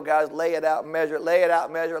steel guys lay it out and measure it, lay it out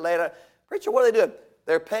and measure it, lay it out. Preacher, what are they doing?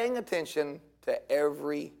 They're paying attention to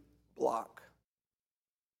every block.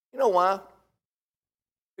 You know why?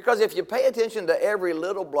 Because if you pay attention to every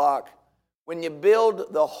little block, when you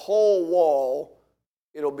build the whole wall,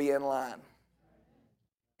 it'll be in line.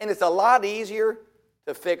 And it's a lot easier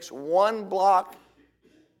to fix one block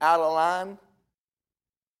out of line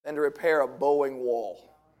than to repair a Boeing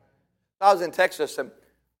wall. I was in Texas and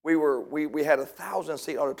we had a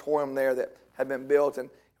 1,000-seat auditorium there that had been built, and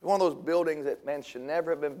it was one of those buildings that, man, should never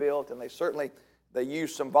have been built, and they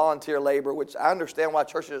used some volunteer labor, which I understand why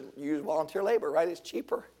churches use volunteer labor, right? It's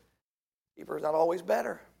cheaper. Cheaper is not always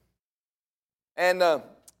better. And I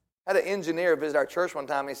had an engineer visit our church one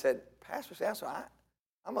time, and he said, Pastor Sasso,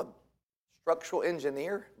 I'm a structural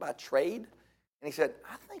engineer by trade. And he said,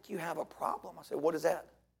 I think you have a problem. I said, what is that?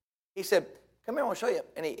 He said, come here, I want to show you.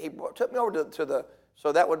 And he took me over to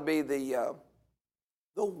so that would be the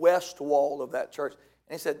west wall of that church.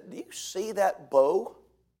 And he said, do you see that bow?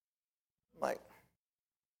 I'm like,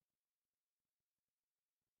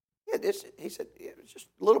 yeah, he said, it was just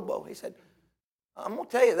a little bow. He said, I'm going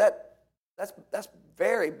to tell you that's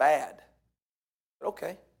very bad. But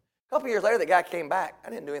okay. A couple years later, the guy came back. I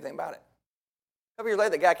didn't do anything about it. A couple years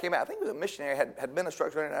later, the guy came out. I think he was a missionary, had been a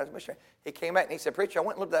structural engineer as a missionary. He came back and he said, preacher, I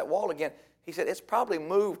went and looked at that wall again. He said, it's probably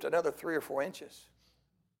moved another 3 or 4 inches.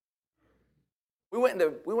 We went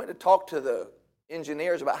to talk to the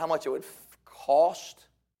engineers about how much it would cost to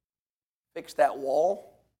fix that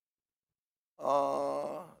wall.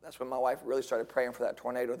 That's when my wife really started praying for that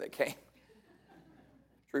tornado that came.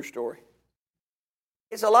 True story.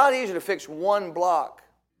 It's a lot easier to fix one block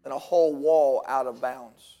than a whole wall out of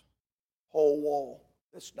bounds. Whole wall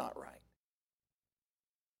that's not right.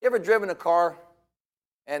 You ever driven a car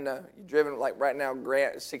and you've driven, like right now,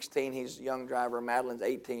 Grant is 16, he's a young driver, Madeline's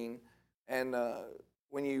 18, and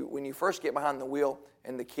when you first get behind the wheel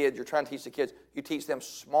and the kids, you're trying to teach the kids, you teach them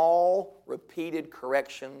small, repeated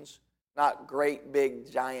corrections, not great,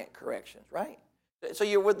 big, giant corrections, right? So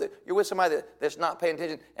you're with somebody that's not paying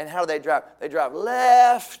attention, and how do they drive? They drive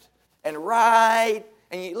left and right,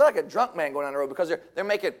 and you look like a drunk man going down the road because they're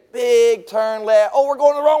making big turn left. Oh, we're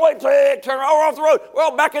going the wrong way. Big turn. Oh, we're off the road.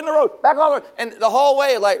 Well, back in the road. Back on the road. And the whole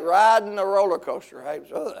way, like riding a roller coaster, right?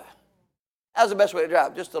 Ugh. That was the best way to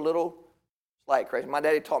drive, just a little slight crazy. My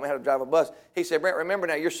daddy taught me how to drive a bus. He said, Brent, remember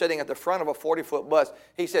now, you're sitting at the front of a 40-foot bus.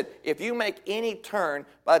 He said, if you make any turn,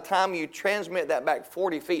 by the time you transmit that back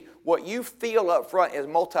 40 feet, what you feel up front is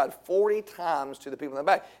multiplied 40 times to the people in the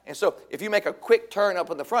back. And so if you make a quick turn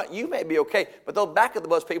up in the front, you may be okay, but those back of the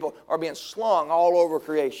bus people are being slung all over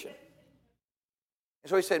creation. And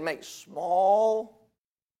so he said, make small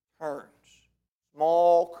turns,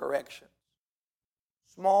 small corrections.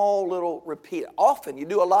 Small little repeat. Often you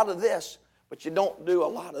do a lot of this, but you don't do a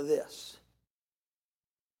lot of this.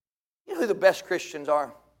 You know who the best Christians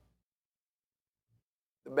are?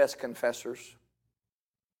 The best confessors.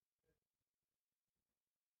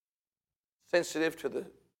 Sensitive to the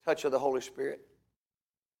touch of the Holy Spirit.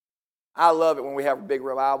 I love it when we have big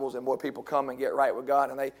revivals and more people come and get right with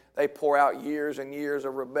God, and they pour out years and years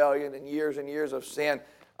of rebellion and years of sin.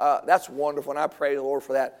 That's wonderful, and I praise the Lord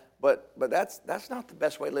for that. But that's not the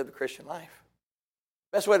best way to live the Christian life.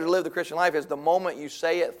 The best way to live the Christian life is the moment you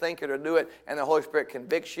say it, think it, or do it, and the Holy Spirit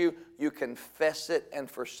convicts you, you confess it and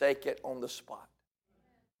forsake it on the spot.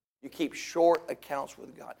 You keep short accounts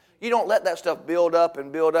with God. You don't let that stuff build up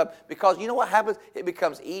and build up, because you know what happens? It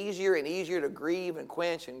becomes easier and easier to grieve and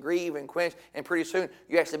quench, and pretty soon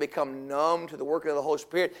you actually become numb to the work of the Holy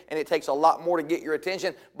Spirit, and it takes a lot more to get your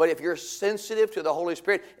attention. But if you're sensitive to the Holy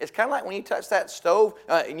Spirit, it's kind of like when you touch that stove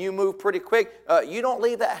and you move pretty quick, you don't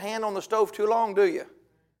leave that hand on the stove too long, do you?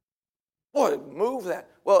 Boy, move that.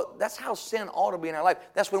 Well, that's how sin ought to be in our life.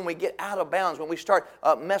 That's when we get out of bounds, when we start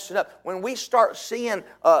messing up, when we start seeing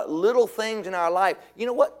little things in our life. You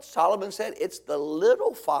know what Solomon said? It's the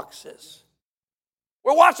little foxes.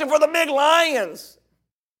 We're watching for the big lions.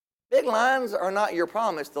 Big lions are not your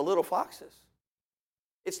problem. It's the little foxes.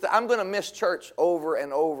 I'm going to miss church over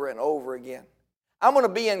and over and over again. I'm going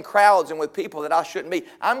to be in crowds and with people that I shouldn't be.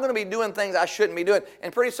 I'm going to be doing things I shouldn't be doing.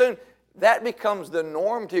 And pretty soon, that becomes the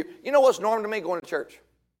norm to you. You know what's norm to me? Going to church.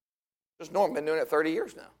 Just norm. Been doing it 30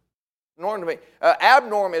 years now. Norm to me.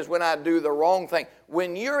 Abnorm is when I do the wrong thing.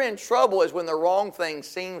 When you're in trouble is when the wrong thing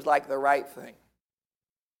seems like the right thing.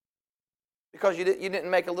 Because you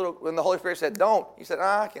didn't make a little, when the Holy Spirit said don't, you said,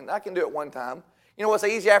 I can do it one time. You know what's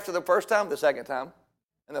easy after the first time? The second time,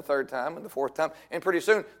 and the third time, and the fourth time. And pretty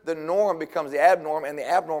soon, the norm becomes the abnorm, and the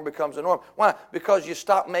abnorm becomes the norm. Why? Because you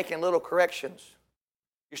stop making little corrections.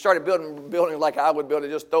 You started building like I would build it,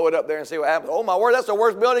 just throw it up there and see what happens. Oh my word, that's the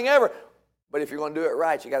worst building ever. But if you're going to do it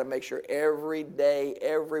right, you got to make sure every day,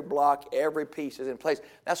 every block, every piece is in place.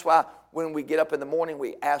 That's why when we get up in the morning,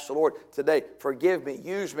 we ask the Lord, today, forgive me,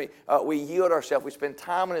 use me. We yield ourselves. We spend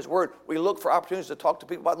time in His Word. We look for opportunities to talk to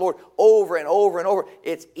people about the Lord over and over and over.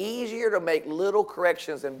 It's easier to make little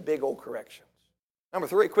corrections than big old corrections. Number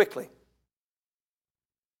 3, quickly.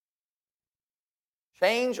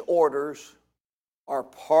 Change orders are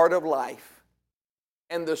part of life.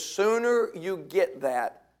 And the sooner you get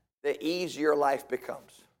that, the easier life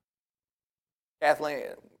becomes. Kathleen,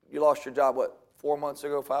 you lost your job, 4 months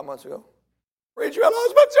ago, 5 months ago? Preacher, I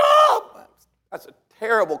lost my job! That's a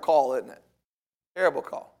terrible call, isn't it? Terrible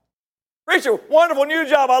call. Preacher, wonderful new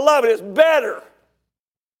job, I love it, it's better.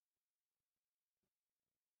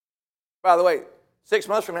 By the way, 6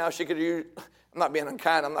 months from now, she could use, I'm not being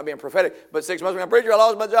unkind, I'm not being prophetic, but 6 months from now, preacher, I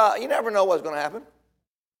lost my job. You never know what's going to happen.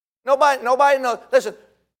 Nobody knows. Listen,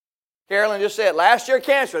 Carolyn just said, last year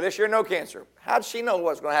cancer, this year no cancer. How did she know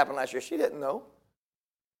what's going to happen last year? She didn't know.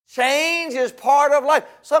 Change is part of life.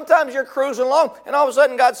 Sometimes you're cruising along, and all of a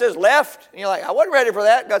sudden God says left, and you're like, I wasn't ready for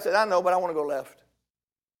that. God said, I know, but I want to go left.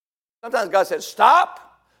 Sometimes God says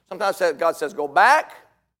stop. Sometimes God says go back.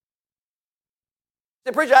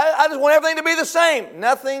 Say, preacher, I just want everything to be the same.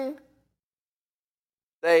 Nothing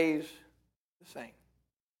stays the same.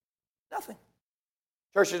 Nothing.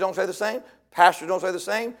 Churches don't stay the same. Pastors don't stay the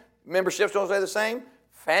same. Memberships don't stay the same.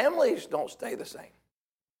 Families don't stay the same.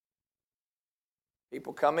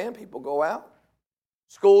 People come in, people go out.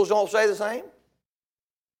 Schools don't stay the same.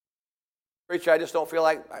 Preacher, I just don't feel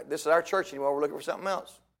like this is our church anymore. We're looking for something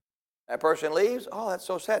else. That person leaves. Oh, that's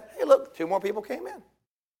so sad. Hey, look, 2 more people came in.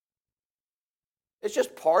 It's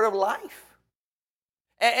just part of life.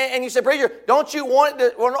 And you say, preacher, don't you want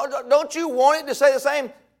it to stay the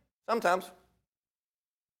same? Sometimes.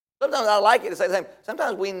 Sometimes I like it to say the same.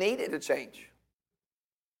 Sometimes we need it to change.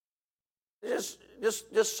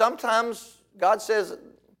 Just sometimes God says,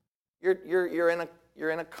 you're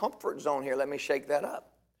in a comfort zone here. Let me shake that up.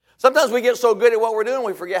 Sometimes we get so good at what we're doing,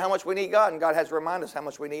 we forget how much we need God, and God has to remind us how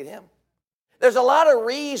much we need Him. There's a lot of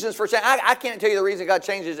reasons for saying, I can't tell you the reason God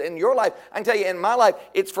changes in your life. I can tell you in my life,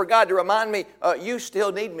 it's for God to remind me, you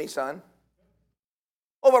still need me, son.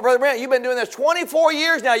 Oh, but Brother Brent, you've been doing this 24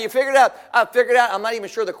 years now. You figured it out. I figured out. I'm not even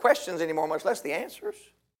sure the questions anymore, much less the answers.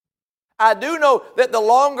 I do know that the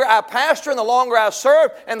longer I pastor and the longer I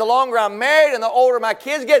serve and the longer I'm married and the older my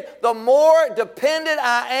kids get, the more dependent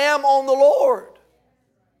I am on the Lord.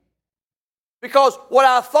 Because what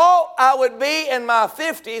I thought I would be in my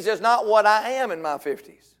 50s is not what I am in my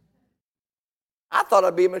 50s. I thought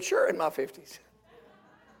I'd be mature in my 50s.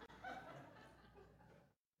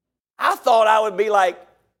 I thought I would be like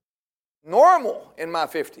normal in my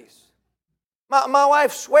 50s. My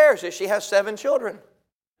wife swears that she has 7 children.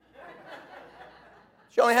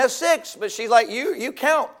 She only has 6, but she's like, you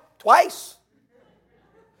count twice.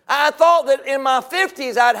 I thought that in my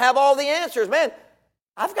 50s I'd have all the answers. Man,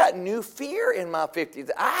 I've got new fear in my 50s.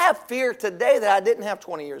 I have fear today that I didn't have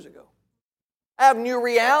 20 years ago. I have new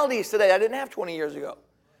realities today I didn't have 20 years ago.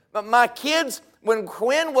 But my kids, when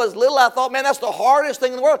Quinn was little, I thought, man, that's the hardest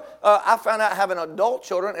thing in the world. I found out having adult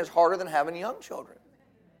children is harder than having young children.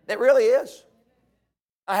 It really is.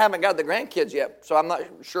 I haven't got the grandkids yet, so I'm not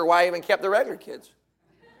sure why I even kept the regular kids.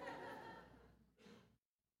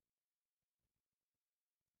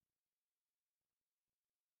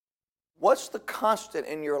 What's the constant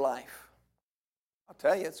in your life? I'll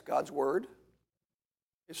tell you, it's God's Word.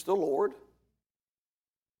 It's the Lord.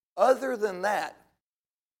 Other than that,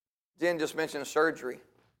 Jen just mentioned surgery.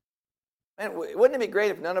 Man, wouldn't it be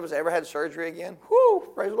great if none of us ever had surgery again? Whoo,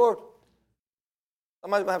 praise the Lord.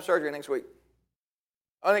 Somebody's going to have surgery next week.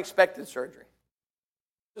 Unexpected surgery.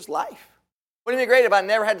 Just life. Wouldn't it be great if I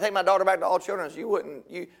never had to take my daughter back to All Children's?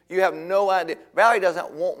 You have no idea. Valerie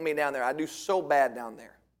doesn't want me down there. I do so bad down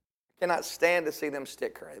there. Cannot stand to see them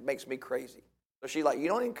stick her. It makes me crazy. So she's like, you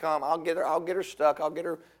don't even come. I'll get her stuck. I'll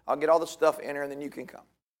get all the stuff in her, and then you can come.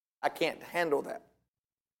 I can't handle that.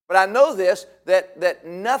 But I know this, that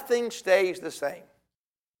nothing stays the same.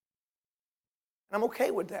 And I'm okay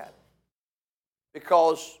with that.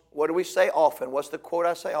 Because what do we say often? What's the quote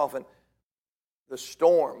I say often? The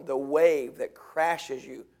storm, the wave that crashes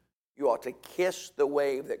you, you ought to kiss the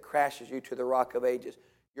wave that crashes you to the rock of ages.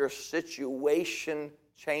 Your situation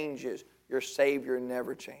changes, your Savior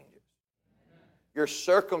never changes. Your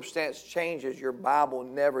circumstance changes, your Bible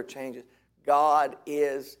never changes. God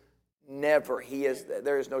is never.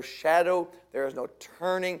 There is no shadow, there is no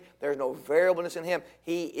turning, there is no variableness in Him.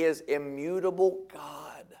 He is immutable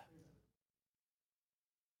God.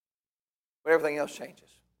 But everything else changes.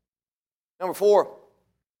 Number 4,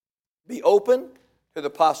 be open to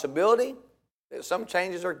the possibility that some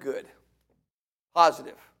changes are good,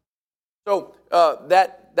 positive. So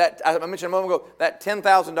that I mentioned a moment ago, that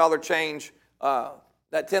 $10,000 change,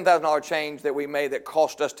 that we made that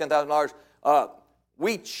cost us $10,000.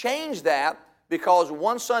 We changed that because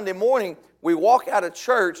one Sunday morning we walked out of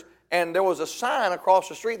church and there was a sign across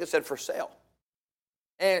the street that said for sale,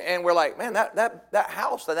 and we're like, man, that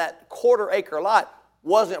house, that quarter-acre lot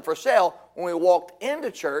wasn't for sale when we walked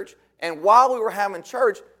into church. And while we were having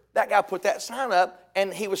church, that guy put that sign up,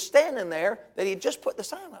 and he was standing there that he just put the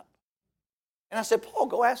sign up. And I said, Paul,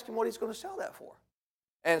 go ask him what he's going to sell that for.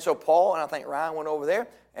 And so Paul and I think Ryan went over there,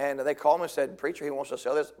 and they called me and said, preacher, he wants to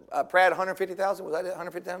sell this. Brad, $150,000, was that it,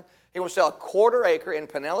 $150,000? He wants to sell a quarter acre in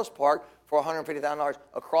Pinellas Park for $150,000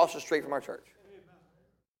 across the street from our church.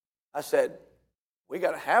 I said, we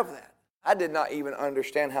got to have that. I did not even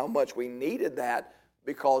understand how much we needed that,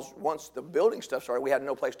 because once the building stuff started, we had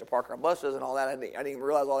no place to park our buses and all that. I didn't even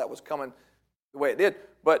realize all that was coming the way it did.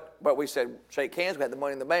 But we said, shake hands. We had the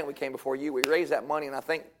money in the bank. We came before you. We raised that money, and I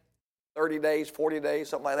think 30 days, 40 days,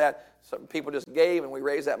 something like that. Some people just gave, and we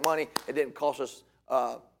raised that money. It didn't cost us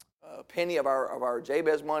a penny of our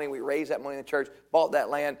Jabez money. We raised that money in the church, bought that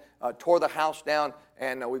land, tore the house down,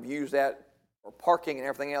 and we've used that for parking and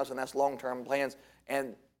everything else, and that's long-term plans.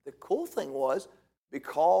 And the cool thing was,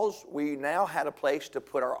 because we now had a place to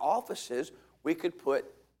put our offices, we could put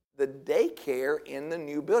the daycare in the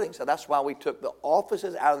new building. So that's why we took the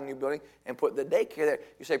offices out of the new building and put the daycare there.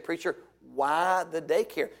 You say, preacher, why the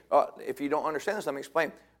daycare? If you don't understand this, let me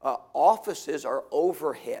explain. Offices are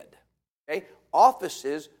overhead. Okay?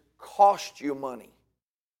 Offices cost you money.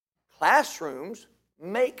 Classrooms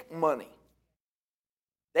make money.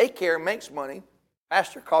 Daycare makes money.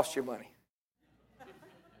 Pastor costs you money.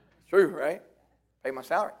 True, right? Pay my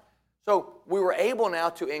salary. So we were able now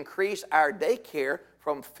to increase our daycare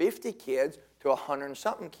from 50 kids to 100 and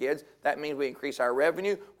something kids. That means we increase our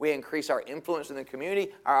revenue, we increase our influence in the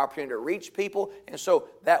community, our opportunity to reach people. And so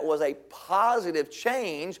that was a positive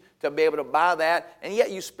change to be able to buy that. And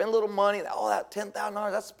yet you spend a little money, oh, that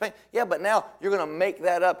 $10,000, that's pain. Yeah, but now you're going to make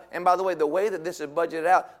that up. And by the way, the way that this is budgeted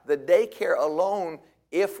out, the daycare alone,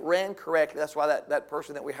 if ran correctly, that's why that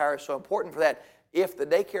person that we hire is so important for that. If the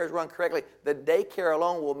daycare is run correctly, the daycare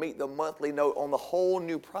alone will meet the monthly note on the whole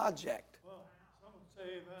new project. Well, some would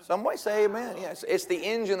say amen. Some might say amen. Yes, it's the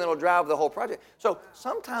engine that will drive the whole project. So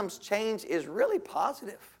sometimes change is really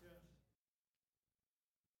positive.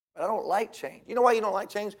 But I don't like change. You know why you don't like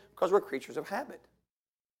change? Because we're creatures of habit.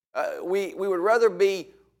 We'd rather be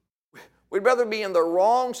in the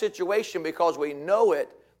wrong situation because we know it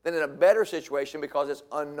than in a better situation because it's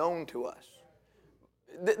unknown to us.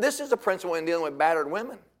 This is a principle in dealing with battered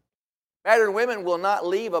women. Battered women will not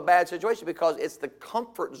leave a bad situation because it's the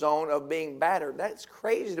comfort zone of being battered. That's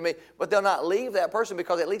crazy to me. But they'll not leave that person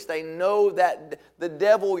because at least they know that the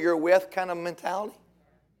devil you're with kind of mentality.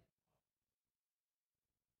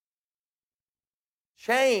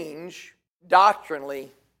 Change,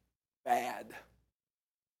 doctrinally, bad.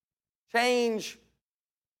 Change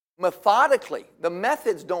methodically. The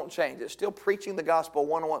methods don't change. It's still preaching the gospel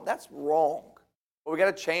one-on-one. That's wrong. But we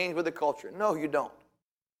got to change with the culture. No, you don't.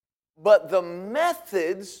 But the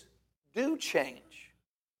methods do change.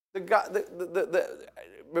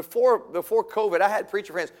 Before COVID, I had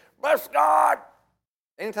preacher friends, bless God.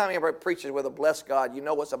 Anytime anybody preaches with a bless God, you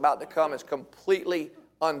know what's about to come is completely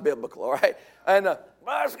unbiblical, all right? And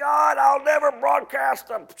bless God, I'll never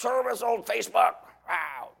broadcast a service on Facebook.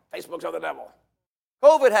 Wow, Facebook's of the devil.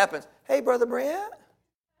 COVID happens. Hey, Brother Brent,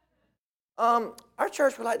 our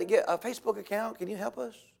church would like to get a Facebook account. Can you help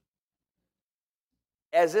us?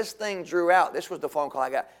 As this thing drew out, this was the phone call I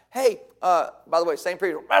got. Hey, by the way, same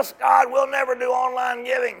preacher. Bless God, we'll never do online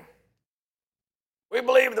giving. We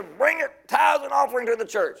believe to bring it, tithes and offering to the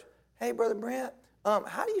church. Hey, Brother Brent,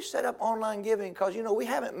 how do you set up online giving? Because, you know, we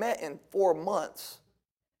haven't met in 4 months.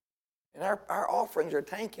 And our offerings are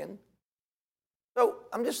tanking. So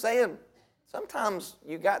I'm just saying, sometimes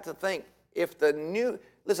you got to think, if the new,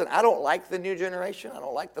 listen, I don't like the new generation. I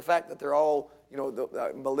don't like the fact that they're all, you know, the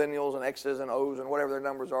millennials and X's and O's and whatever their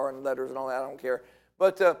numbers are and letters and all that. I don't care.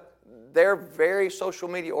 But they're very social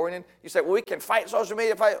media oriented. You say, well, we can fight social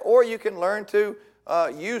media, or you can learn to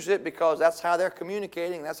use it because that's how they're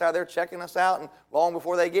communicating. That's how they're checking us out. And long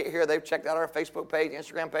before they get here, they've checked out our Facebook page,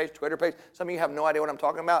 Instagram page, Twitter page. Some of you have no idea what I'm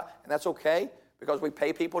talking about, and that's okay because we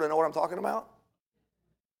pay people to know what I'm talking about.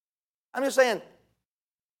 I'm just saying,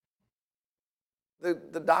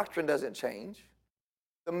 the doctrine doesn't change.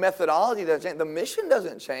 The methodology doesn't change. The mission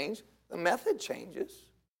doesn't change. The method changes.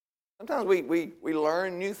 Sometimes we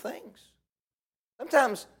learn new things.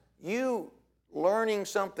 Sometimes you learning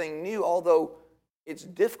something new, although it's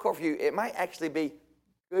difficult for you, it might actually be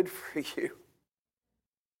good for you.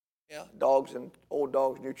 Yeah, dogs and old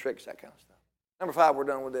dogs, new tricks, that kind of stuff. Number 5, we're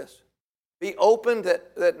done with this. Be open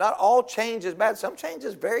that not all change is bad. Some change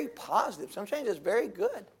is very positive. Some change is very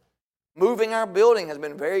good. Moving our building has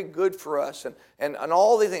been very good for us, and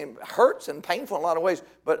all these things hurts and painful in a lot of ways,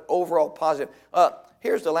 but overall positive.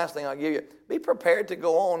 Here's the last thing I'll give you. Be prepared to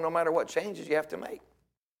go on no matter what changes you have to make.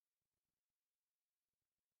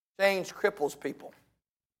 Change cripples people.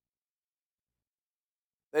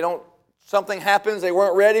 Something happens they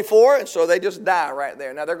weren't ready for, and so they just die right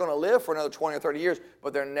there. Now, they're going to live for another 20 or 30 years,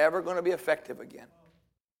 but they're never going to be effective again.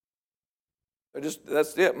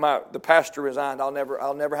 That's it. The pastor resigned. I'll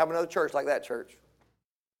never have another church like that church.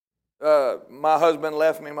 My husband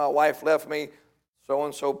left me. My wife left me.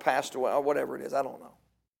 So-and-so passed away. Or whatever it is. I don't know.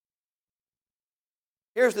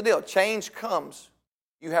 Here's the deal. Change comes.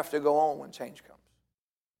 You have to go on when change comes.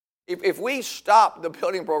 If we stopped the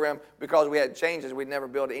building program because we had changes, we'd never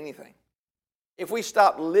build anything. If we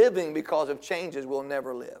stop living because of changes, we'll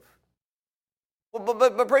never live.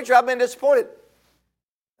 But preacher, I've been disappointed.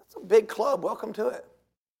 That's a big club. Welcome to it.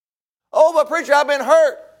 Oh, but preacher, I've been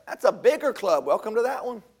hurt. That's a bigger club. Welcome to that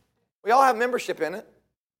one. We all have membership in it.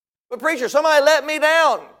 But preacher, somebody let me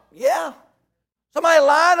down. Yeah. Somebody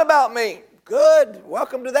lied about me. Good.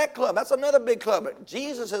 Welcome to that club. That's another big club. But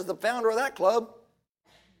Jesus is the founder of that club.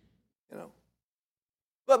 You know.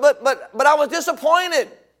 But I was disappointed.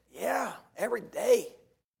 Yeah, every day.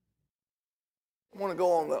 I want to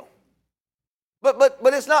go on though.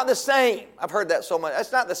 But it's not the same. I've heard that so much.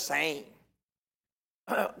 It's not the same.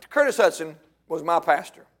 Curtis Hudson was my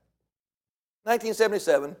pastor.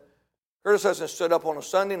 1977, Curtis Hudson stood up on a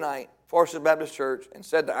Sunday night, Forsyth Baptist Church, and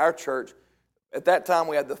said to our church, at that time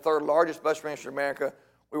we had the 3rd largest bus ministry in America.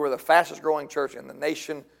 We were the fastest growing church in the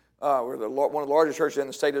nation. We were one of the largest churches in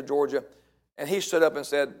the state of Georgia. And he stood up and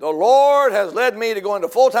said, the Lord has led me to go into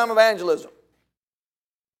full-time evangelism.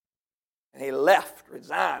 And he left,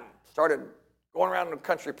 resigned, started going around the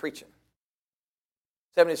country preaching.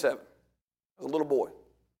 77. I was a little boy,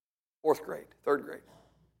 4th grade, 3rd grade.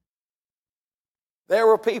 There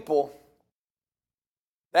were people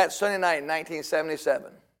that Sunday night in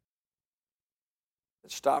 1977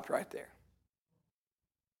 that stopped right there.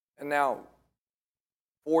 And now,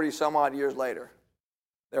 40 some odd years later,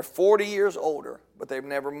 they're 40 years older, but they've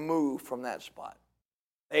never moved from that spot.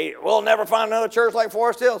 We'll never find another church like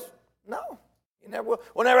Forest Hills. No, you never will.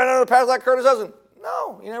 We'll never have another pastor like Curtis Hudson.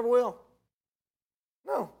 No, you never will.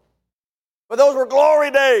 No. But those were glory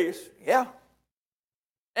days. Yeah.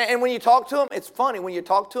 And when you talk to them, it's funny. When you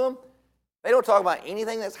talk to them, they don't talk about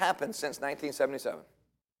anything that's happened since 1977.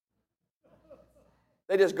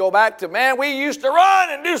 They just go back to, man, we used to run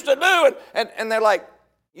and used to do it. And they're like,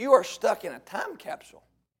 you are stuck in a time capsule.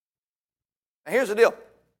 Now, here's the deal.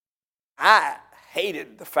 I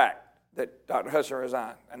hated the fact that Dr. Hudson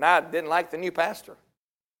resigned, and I didn't like the new pastor.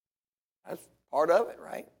 That's part of it,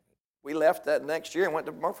 right? We left that next year and went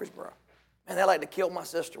to Murfreesboro. Man, they like to kill my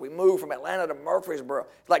sister. We moved from Atlanta to Murfreesboro.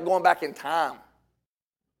 It's like going back in time.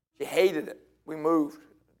 She hated it. We moved.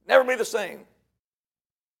 Never be the same.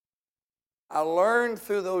 I learned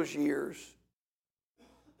through those years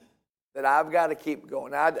that I've got to keep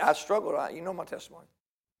going. Now, I struggled. You know my testimony.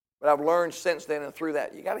 But I've learned since then and through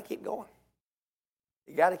that, you got to keep going.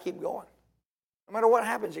 You got to keep going. No matter what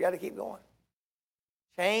happens, you got to keep going.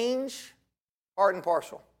 Change, part and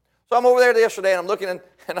parcel. So I'm over there yesterday, and I'm looking,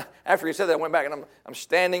 and after he said that, I went back, and I'm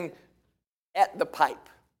standing at the pipe.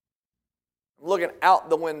 I'm looking out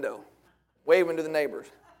the window, waving to the neighbors,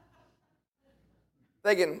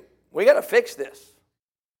 thinking, we got to fix this.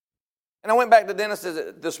 And I went back to Dennis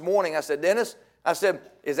this morning. I said, Dennis,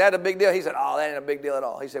 is that a big deal? He said, oh, that ain't a big deal at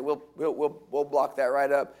all. He said, we'll block that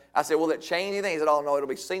right up. I said, will it change anything? He said, oh, no, it'll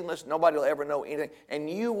be seamless. Nobody will ever know anything. And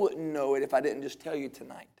you wouldn't know it if I didn't just tell you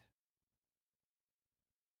tonight.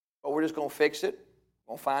 But we're just going to fix it.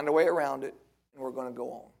 We're going to find a way around it, and we're going to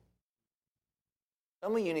go on.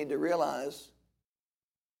 Some of you need to realize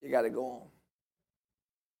you got to go on.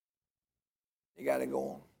 You got to go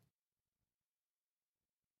on.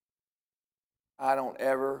 I don't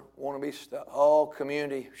ever want to be stuck. Oh,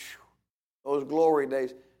 community, those glory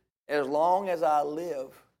days. As long as I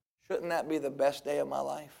live, shouldn't that be the best day of my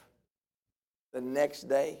life? The next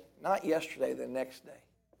day, not yesterday, the next day.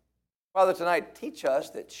 Father, tonight, teach us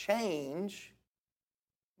that change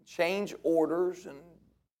orders and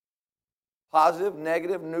positive,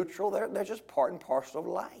 negative, neutral, they're just part and parcel of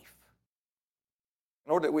life.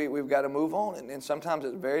 In order that we've got to move on, and sometimes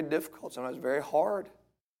it's very difficult, sometimes it's very hard.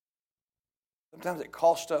 Sometimes it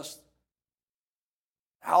costs us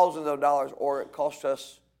thousands of dollars, or it costs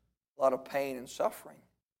us a lot of pain and suffering.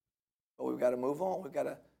 But we've got to move on. We've got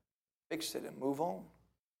to fix it and move on.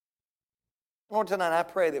 Lord, tonight I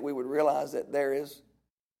pray that we would realize that there is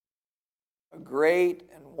a great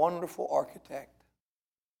and wonderful architect,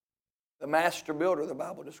 the master builder, the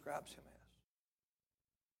Bible describes him as,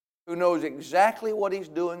 who knows exactly what he's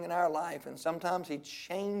doing in our life, and sometimes he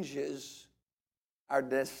changes our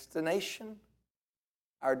destination,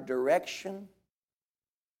 our direction,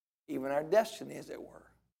 even our destiny, as it were.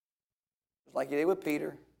 Just like he did with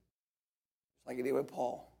Peter, just like he did with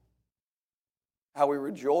Paul. How we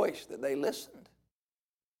rejoice that they listened.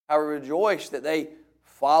 How we rejoice that they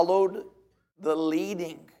followed the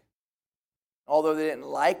leading. Although they didn't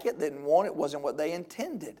like it, didn't want it, wasn't what they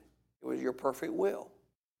intended. It was your perfect will.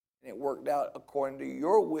 And it worked out according to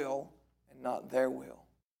your will and not their will.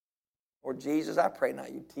 Lord Jesus, I pray now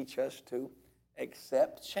you teach us to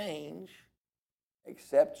accept change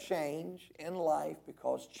in life,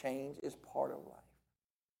 because change is part of life.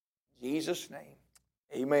 In Jesus' name,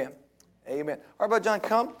 amen. Amen. All right, Brother John,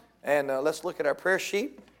 come and let's look at our prayer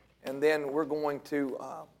sheet, and then we're going to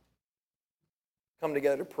come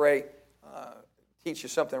together to pray. Teach you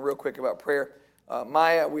something real quick about prayer.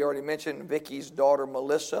 Maya, we already mentioned. Vicky's daughter,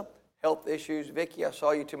 Melissa, health issues. Vicky, I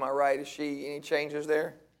saw you to my right. Is she any changes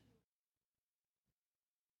there?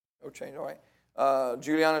 No change. All right.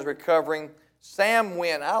 Juliana's recovering. Sam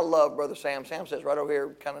Wynn. I love Brother Sam. Sam sits right over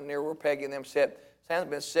here, kind of near where Peggy and them sit. Sam's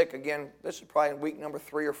been sick again. This is probably week number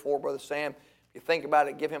 3 or 4, Brother Sam. If you think about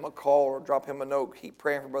it, give him a call or drop him a note. Keep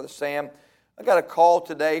praying for Brother Sam. I got a call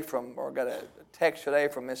today got a text today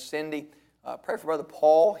from Miss Cindy. Pray for Brother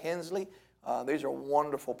Paul Hensley. These are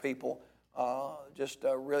wonderful people.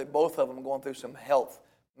 Really, both of them are going through some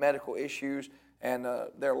medical issues. And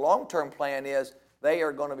their long-term plan is they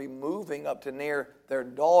are going to be moving up to near their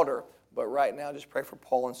daughter. But right now, just pray for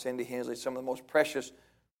Paul and Cindy Hensley, some of the most precious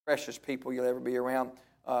precious people you'll ever be around.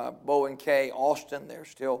 Bo and Kay Austin, they're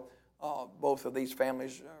still, both of these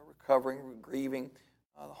families recovering, grieving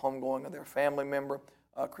the homegoing of their family member.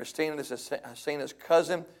 Christina, this is Hasina's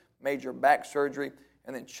cousin, major back surgery.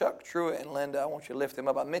 And then Chuck Truitt and Linda, I want you to lift them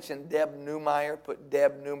up. I mentioned Deb Newmeyer. Put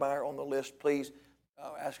Deb Newmeyer on the list, please.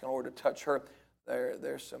 Asking the Lord to touch her.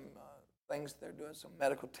 There's some things, they're doing some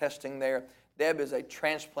medical testing there. Deb is a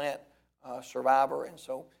transplant survivor, and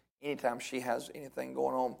so anytime she has anything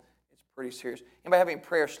going on, it's pretty serious. Anybody have any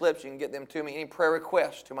prayer slips? You can get them to me. Any prayer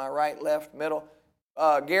requests? To my right, left, middle.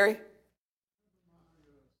 Gary?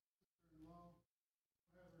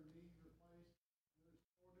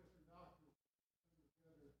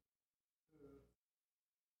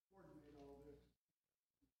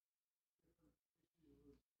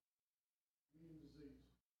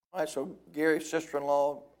 All right, so Gary's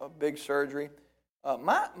sister-in-law, a big surgery.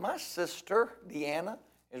 My sister, Deanna,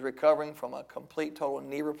 is recovering from a complete, total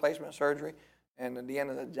knee replacement surgery, and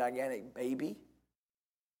Deanna's a gigantic baby.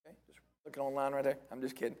 Okay, just looking online right there. I'm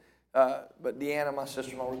just kidding. But Deanna, my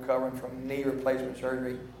sister-in-law, recovering from knee replacement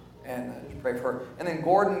surgery, and just pray for her. And then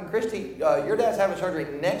Gordon, Christy, your dad's having surgery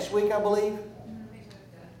next week, I believe.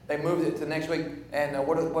 They moved it to next week. And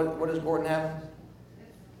what is Gordon having?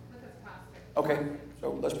 Okay.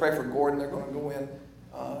 So let's pray for Gordon. They're going to go in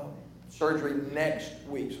surgery next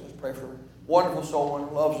week. So let's pray for a wonderful soul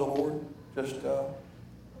and loves the Lord. Just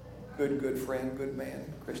good friend, good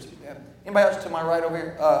man. Christy's dad. Anybody else to my right over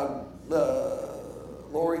here?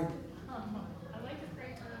 Lori? I'd like to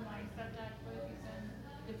pray for my stepdad, Cliff. He's in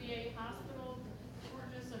the VA hospital,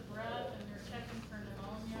 shortness of breath, and they're checking for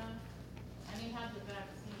pneumonia, and he had the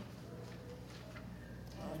vaccine.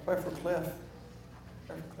 Let's pray for Cliff.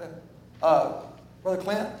 Pray for Cliff. Brother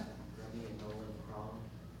Clint?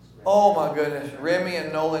 Oh my goodness, Remy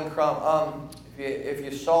and Nolan Crum. If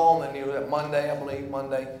you saw on the news that Monday, I believe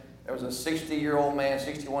Monday, there was a 60-year-old man,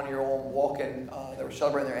 61-year-old walking. They were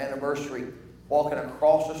celebrating their anniversary, walking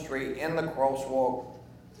across the street in the crosswalk.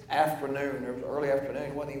 Afternoon, it was early afternoon.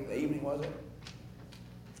 It wasn't even the evening, was it?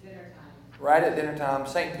 Dinner time. Right at dinner time,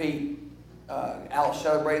 St. Pete, out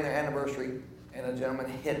celebrating their anniversary, and a gentleman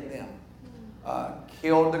hit them,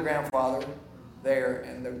 killed the grandfather there,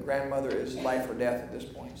 and the grandmother is life or death at this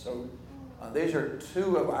point. So these are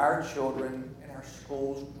two of our children in our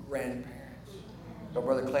school's grandparents. So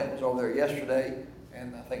Brother Clinton was over there yesterday,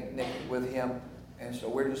 and I think Nick was with him. And so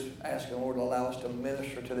we're just asking the Lord to allow us to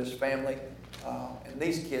minister to this family. And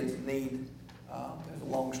these kids need, there's a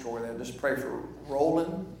long story there. Just pray for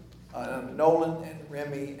Nolan, and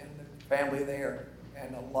Remy, and the family there,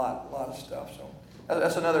 and a lot of stuff. So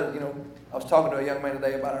that's another, I was talking to a young man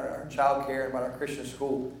today about our child care and about our Christian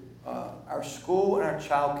school. Our school and our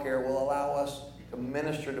child care will allow us to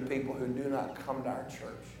minister to people who do not come to our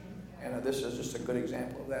church. And this is just a good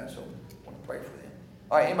example of that, so I want to pray for them.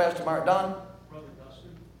 All right, anybody else tomorrow? Don? Brother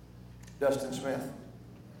Dustin. Dustin Smith.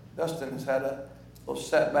 Dustin has had a little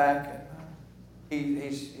setback, and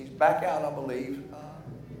he's back out, I believe.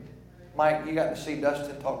 Mike, you got to see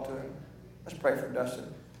Dustin, talk to him. Let's pray for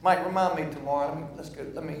Dustin. Mike, remind me tomorrow.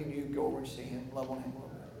 Let me you go over and see him. Love on him a little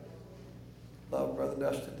bit. Love Brother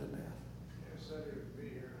Dustin to death. He said he would be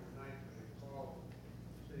here tonight, but he called.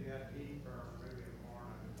 So you had to eat for maybe in the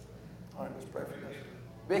morning. All right, let's pray for Dustin.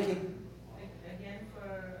 Vicky? Again for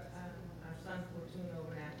our son's platoon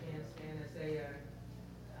over in Afghanistan as they are.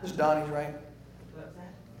 This is Donnie's, right? What's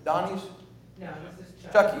that? Donnie's? No, this is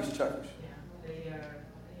Chucky's. Yeah, they are,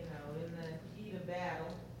 in the heat of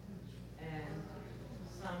battle, and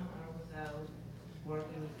some are without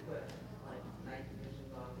working equipment, like night vision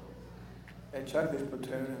goggles. Hey, Chucky's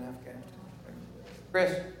platoon in Afghanistan.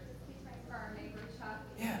 Chris? He's praying for our neighbor Chuck.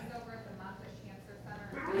 Yeah. He's over at the Moffitt Cancer Center.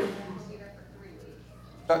 He'll be there for 3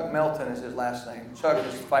 weeks. Chuck Melton is his last name. Chuck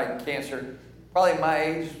is fighting cancer. Probably my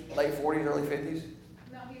age, late 40s, early 50s.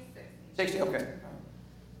 No, he's 60. 60, okay.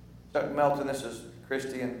 Chuck Melton, this is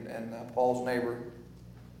Christy and Paul's neighbor.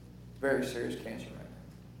 Very serious cancer right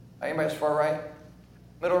now. Anybody else far right?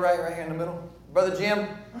 Middle right here in the middle. Brother Jim?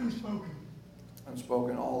 Unspoken.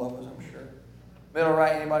 Unspoken, all of us, I'm sure. Middle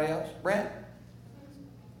right, anybody else? Brent?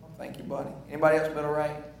 Well, thank you, buddy. Anybody else middle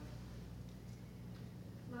right?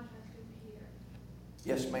 My husband Peter.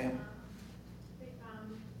 Yes, ma'am. They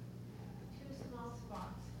found 2 small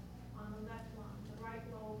spots on the left lung. The right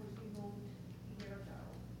lobe was removed a year ago.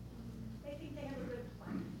 They think they have a good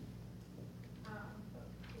plan.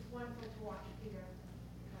 It's wonderful to watch Peter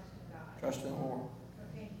trust in God. Trust in the Lord. So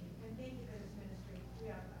thank you. And thank you for this ministry.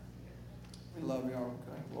 We are blessed here. We love y'all.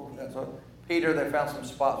 Okay, Lord, that's all. Peter, they found some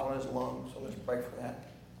spots on his lungs, so let's pray for that.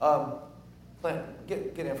 Clint,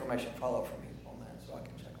 get information, follow up from me on that so I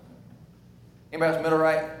can check on that. Anybody else middle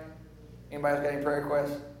right? Anybody else got any prayer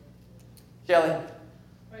requests? Shelley?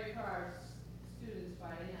 Pray for our students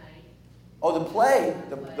Friday night. Oh, the play.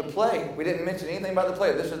 The play. We didn't mention anything about the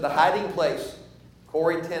play. This is The Hiding Place.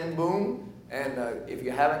 Corey Ten Boom. And if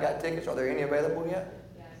you haven't got tickets, are there any available yet?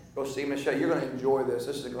 Yes. Go see Michelle. You're going to enjoy this.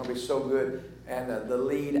 This is going to be so good. And the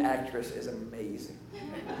lead actress is amazing.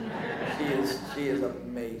 She is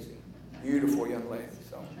amazing. Beautiful young lady.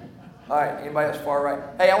 So, all right. Anybody else far right?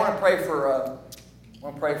 Hey, I want to pray for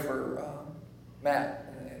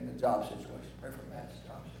Matt and the job situation. Pray for Matt's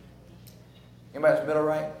job situation. Anybody else middle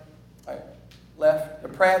right? All right. Left. The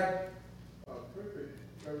Pratt. Perfect.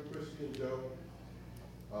 Reverend Christy and Joe.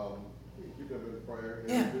 We keep them in prayer.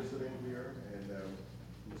 Yeah. They're visiting here, and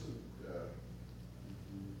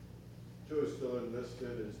Joe is still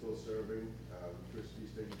enlisted and still serving.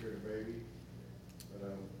 Christy's taking care of the baby, but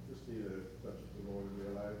just need a touch of the Lord in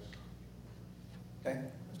their lives. Okay,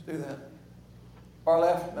 let's do that. Far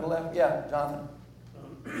left, middle left. Yeah,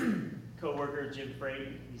 Jonathan. Co-worker Jim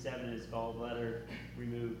Freight, he's having his gallbladder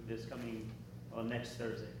removed next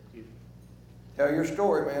Thursday. Tell your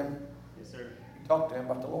story, man. Yes, sir. Talk to him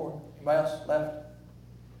about the Lord. Anybody else? Left?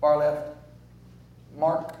 Far left?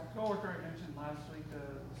 Mark? Coworker I mentioned last week,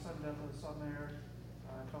 the sudden death of the son there,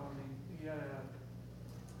 told me he had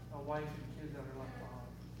a wife and kids that are left behind.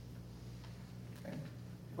 Okay.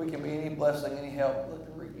 If we can be any blessing, any help,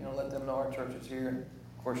 let them know our church is here.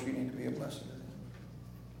 Of course, you need to be a blessing to them.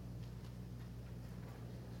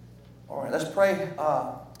 All right, let's pray.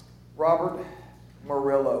 Robert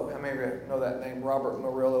Murillo. How many of you know that name? Robert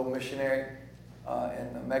Murillo, missionary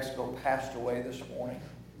in Mexico, passed away this morning.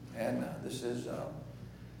 And this is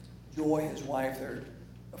Joy, his wife. They're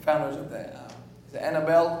the founders of the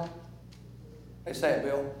Annabelle. They say it,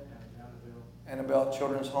 Bill. Annabelle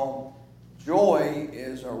Children's Home. Joy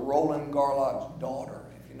is Roland Garloc's daughter.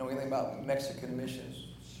 If you know anything about Mexican missions,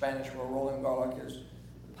 Spanish for Roland Garloc is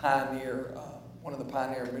pioneer, one of the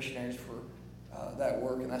pioneer missionaries for that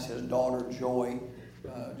work, and that's his daughter Joy.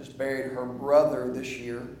 Just buried her brother this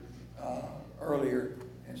year, earlier,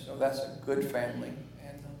 and so that's a good family.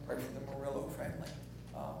 And pray for the Murillo family.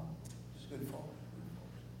 It's good folks.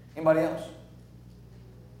 Anybody else?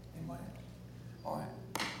 Anybody else? All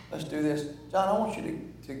right, let's do this. John, I want you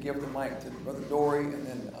to give the mic to Brother Dory, and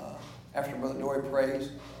then after Brother Dory prays,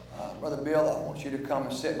 Brother Bill, I want you to come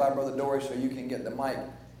and sit by Brother Dory so you can get the mic.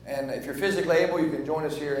 And if you're physically able, you can join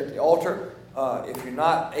us here at the altar. If you're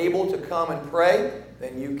not able to come and pray,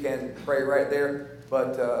 then you can pray right there.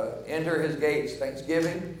 But enter his gates,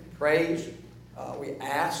 thanksgiving, praise. We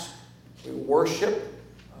ask, we worship,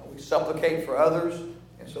 we supplicate for others.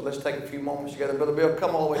 And so let's take a few moments together. Brother Bill,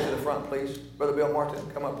 come all the way to the front, please. Brother Bill Martin,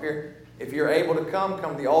 come up here. If you're able to come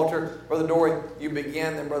to the altar. Brother Dory, you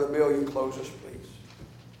begin. Then Brother Bill, you close us, please.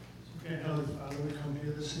 Okay, Heavenly Father, we come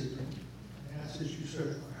here this evening and ask that you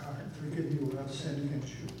search my heart and forgive me where I've sinned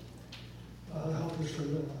against you. Father, help us to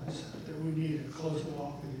realize that we need a closer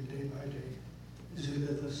walk with you day by day as we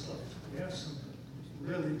live this life. We have some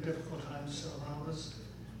really difficult times around us,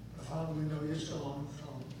 but Father, we know you're still on the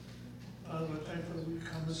throne. Father, we're thankful that we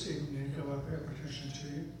come this evening and give our prayer petitions to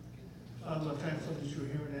you. Father, we're thankful that you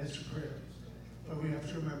hear and answer prayer, but we have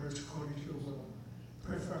to remember it's according to your will.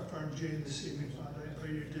 Pray for our friend Jane this evening, Father. I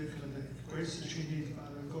pray you give her the grace that she needs,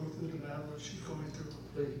 Father, to go through the battle that she's going through.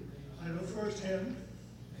 I know firsthand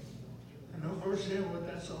what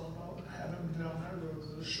that's all about, having been down that road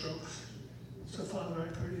with the strokes. So, Father,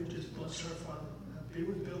 I pray you just bless her, Father. Be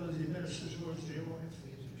with Bill as he ministers towards dear wife.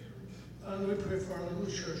 Father, we pray for our little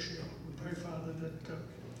church here. We pray, Father, that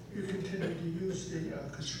you continue to use the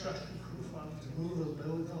construction crew, Father, to move the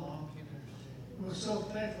building along. We're so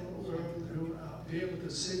thankful that we're able to be able to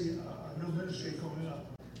see a new ministry going up.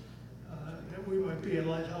 That we might be a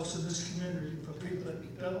lighthouse in this community for people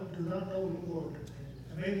that do not know the Lord.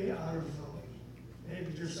 And maybe out of,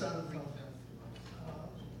 maybe just out of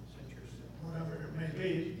whatever it may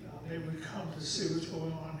be, they would come to see what's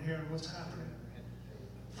going on here and what's happening.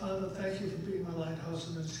 Father, thank you for being my lighthouse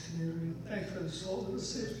in this community. Thank you for the soul that is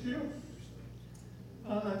saved here.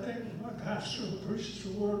 Father, I thank you for my pastor who preaches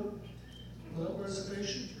the word without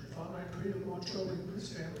reservation. Father, I pray you watch over him and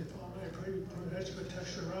his family. Father, I pray you put an edge of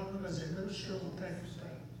protection around them as they minister. And thank you for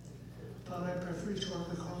that. Father, I pray for each one of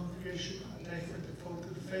the congregation. I thank you for the folk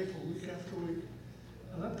that are faithful week after week.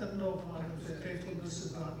 And let them know, Father, that their faithfulness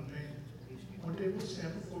is not in vain. One day we'll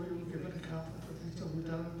stand before you and give an account for things that we've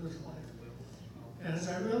done in this life. And as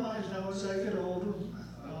I realize now, as I get older,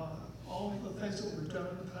 all of the things that we've done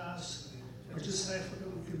in the past, we're just thankful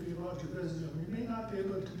that we can be about your business. We may not be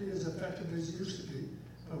able to be as effective as it used to be,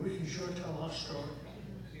 but we can sure tell our story.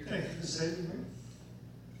 Thank you for saving me.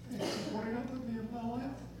 Thank you for putting up with me in my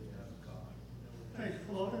life.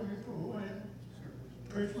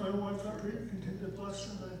 I pray you continue to bless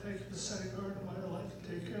them. I thank you for setting guard in my life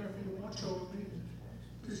to take care of me, watch over me.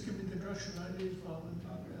 Please give me the direction I need, Father,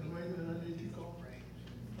 and the way that I need to go.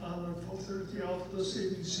 Father, I fall through at the altar this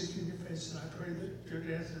evening, seeking your face, and I pray that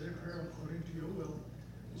you'd answer the prayer according to your will,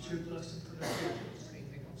 that you'd bless them for their faithfulness.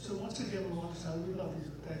 So once again, we want to tell you we love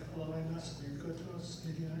you. Thank you for loving us and being good to us,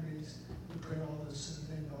 meeting our needs. We pray all this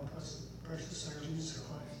in the name of our precious Son, Jesus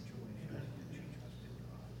Christ. Amen.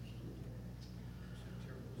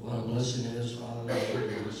 What a blessing it is, Father, that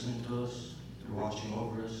you're listening to us, you're watching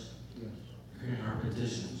over us, you're hearing our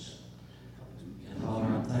petitions. And Father,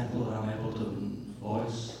 I'm thankful that I'm able to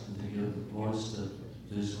voice and to give voice to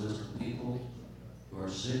this list of people who are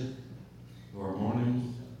sick, who are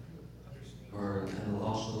mourning, or have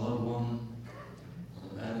lost a loved one,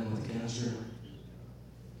 or battling with cancer,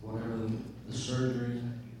 whatever the surgery.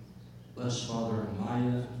 Bless Father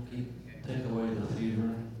Maya, take away the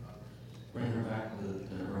fever, bring her back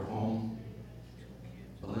to her home.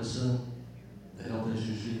 Melissa, the health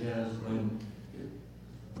issues she has,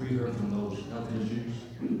 free her from those health issues.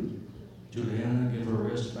 Juliana, give her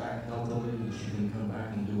wrist back healthily, that she can come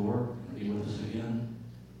back and do work and be with us again.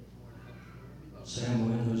 Sam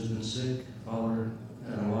Lynn, who's been sick, Father,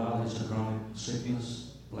 in a while, he's a chronic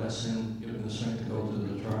sickness. Bless him, give him the strength to go through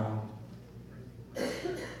the trial.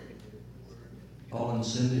 Paul and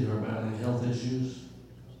Cindy, who are battling health issues.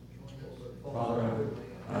 Father,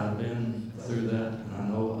 I've been through that, and I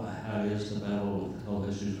know how it is to battle with health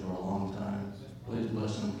issues for a long time. Please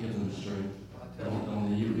bless them, give them strength that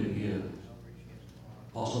only you can give.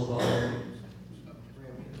 Also, Father,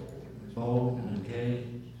 Bo and Kay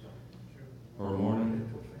are mourning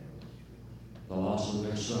the loss of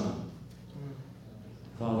their son.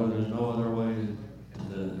 Father, there's no other way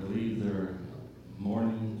to relieve their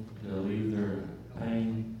mourning, to relieve their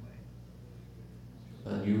pain,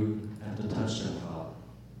 but you have to touch them, Father.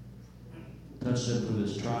 Touch them for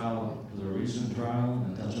this trial, for the recent trial,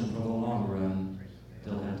 and touch them for the long run.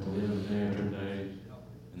 They'll have to live day after day,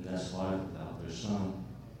 and that's life without their son.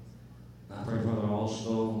 I pray, Father,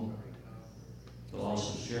 also the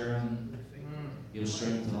loss of Sharon. Give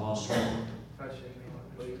strength to the lost one.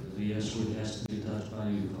 Yes, we has to be touched by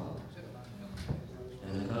you, Father.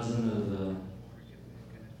 And the cousin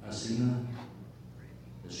of Asina,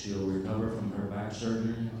 that she'll recover from her back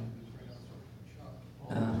surgery.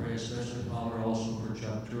 And I pray especially, Father, also for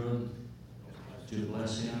Chuck Truitt, to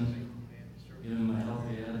bless him, give him a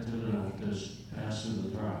healthy attitude, and just pass through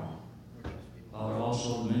the trial. Father,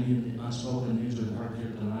 also many unspoken needs we've heard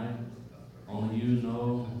here tonight. Only you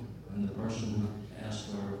know, and the person who asked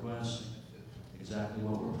for a request, exactly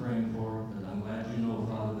what we're praying for. But I'm glad you know,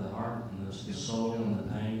 Father, the heart and the soul and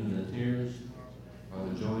the pain and the tears, or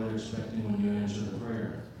the joy they're expecting when you answer the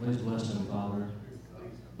prayer. Please bless them, Father.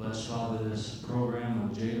 Bless, Father, this program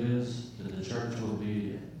of JLIS, that the church will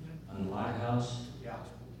be on the lighthouse.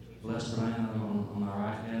 Bless Brian on our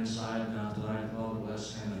right-hand side now tonight, Father.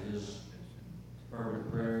 Bless him and his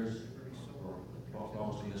fervent prayers for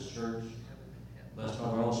all to this church. Bless,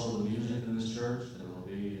 Father, also the music in this church that will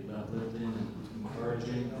be uplifting and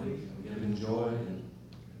encouraging and giving joy and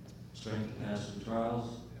strength to pass through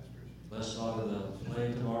trials. Bless, Father, the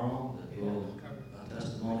play tomorrow that a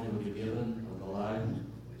testimony will be given of the life.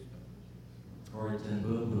 Corey Ten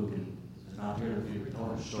Boom, is not here to tell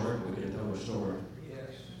her story, but we can tell her story.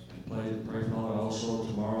 Pray, Father, also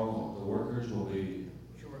tomorrow the workers will be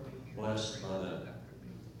blessed by the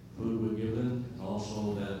food we give them, and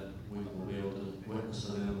also that we will be able to witness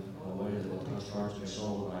to them in a way that will touch hearts and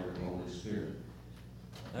souls by your Holy Spirit.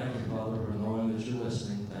 Thank you, Father, for knowing that you're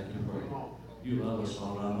listening. Thank you for you love us,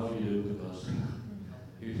 Father. I know you do because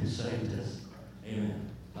you saved us. Amen.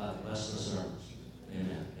 God bless the service.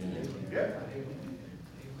 Amen. Amen. Yeah.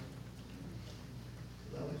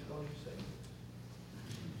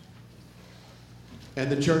 And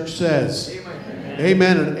the church says, amen.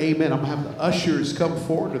 Amen and amen. I'm going to have the ushers come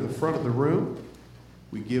forward to the front of the room.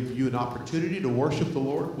 We give you an opportunity to worship the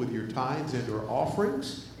Lord with your tithes and your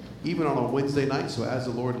offerings, even on a Wednesday night. So as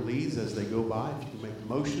the Lord leads, as they go by, if you can make a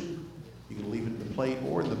motion, you can leave it in the plate,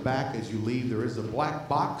 or in the back as you leave, there is a black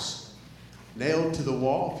box nailed to the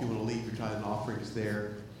wall if you want to leave your tithe and offerings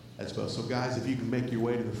there as well. So guys, if you can make your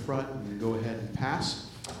way to the front and go ahead and pass.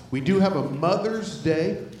 We do have a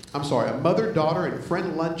a mother-daughter and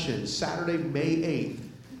friend luncheon Saturday, May 8th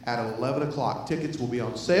at 11 o'clock. Tickets will be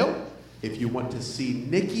on sale. If you want to see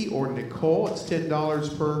Nikki or Nicole, it's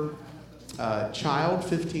 $10 per child,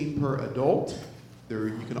 $15 per adult.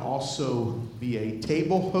 You can also be a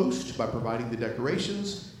table host by providing the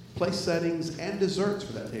decorations, place settings, and desserts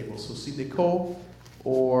for that table. So see Nicole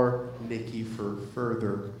or Nikki for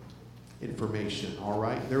further information, all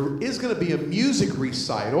right? There is going to be a music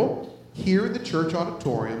recital here in the church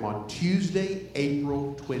auditorium on Tuesday,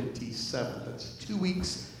 April 27th. That's 2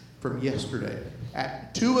 weeks from yesterday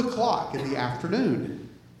at 2 o'clock in the afternoon,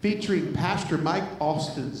 featuring Pastor Mike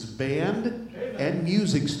Austin's band and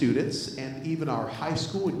music students and even our high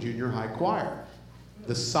school and junior high choir.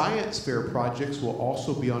 The science fair projects will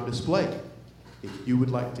also be on display. If you would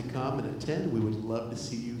like to come and attend, we would love to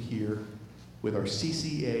see you here with our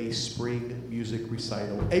CCA Spring Music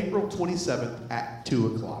Recital, April 27th at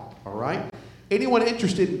 2 o'clock, all right? Anyone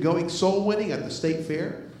interested in going soul winning at the State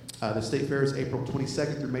Fair? The State Fair is April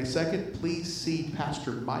 22nd through May 2nd. Please see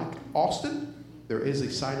Pastor Mike Austin. There is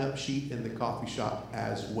a sign-up sheet in the coffee shop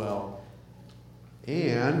as well.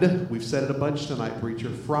 And we've said it a bunch tonight,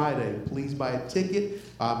 Preacher. Friday, please buy a ticket.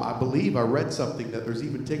 I believe I read something that there's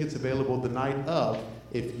even tickets available the night of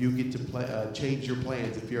if you get to change your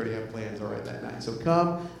plans, if you already have plans already that night. So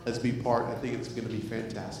come, let's be part. I think it's going to be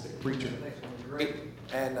fantastic. Preacher. Great.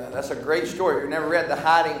 And that's a great story. If you've never read The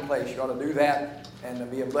Hiding Place, you ought to do that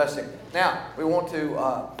and be a blessing. Now, we want to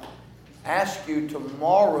ask you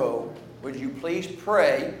tomorrow, would you please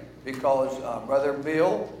pray, because Brother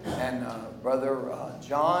Bill and Brother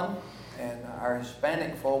John and our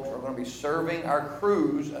Hispanic folks are going to be serving our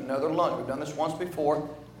crews another lunch. We've done this once before,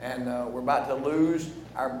 and we're about to lose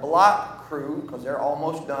our block crew because they're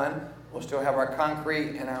almost done. We'll still have our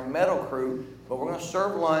concrete and our metal crew, but we're going to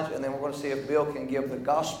serve lunch, and then we're going to see if Bill can give the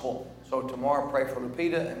gospel. So tomorrow, pray for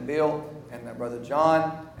Lupita and Bill and Brother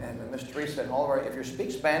John and Miss Teresa and all of our. If you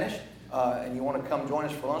speak Spanish and you want to come join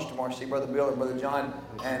us for lunch tomorrow, see Brother Bill or Brother John,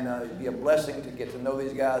 and it'd be a blessing to get to know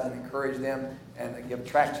these guys and encourage them and give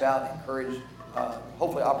tracts out, encourage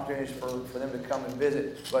hopefully opportunities for them to come and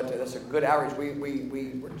visit. But that's a good outreach.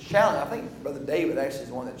 We were challenged. I think Brother David actually is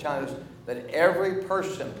the one that challenged us that every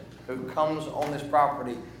person who comes on this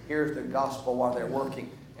property hears the gospel while they're working.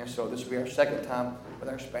 And so this will be our second time with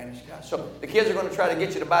our Spanish guys. So the kids are going to try to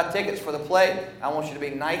get you to buy tickets for the play. I want you to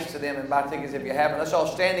be nice to them and buy tickets if you haven't. Let's all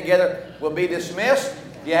stand together. We'll be dismissed.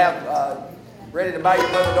 You have ready to buy your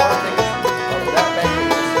brother-daughter tickets. That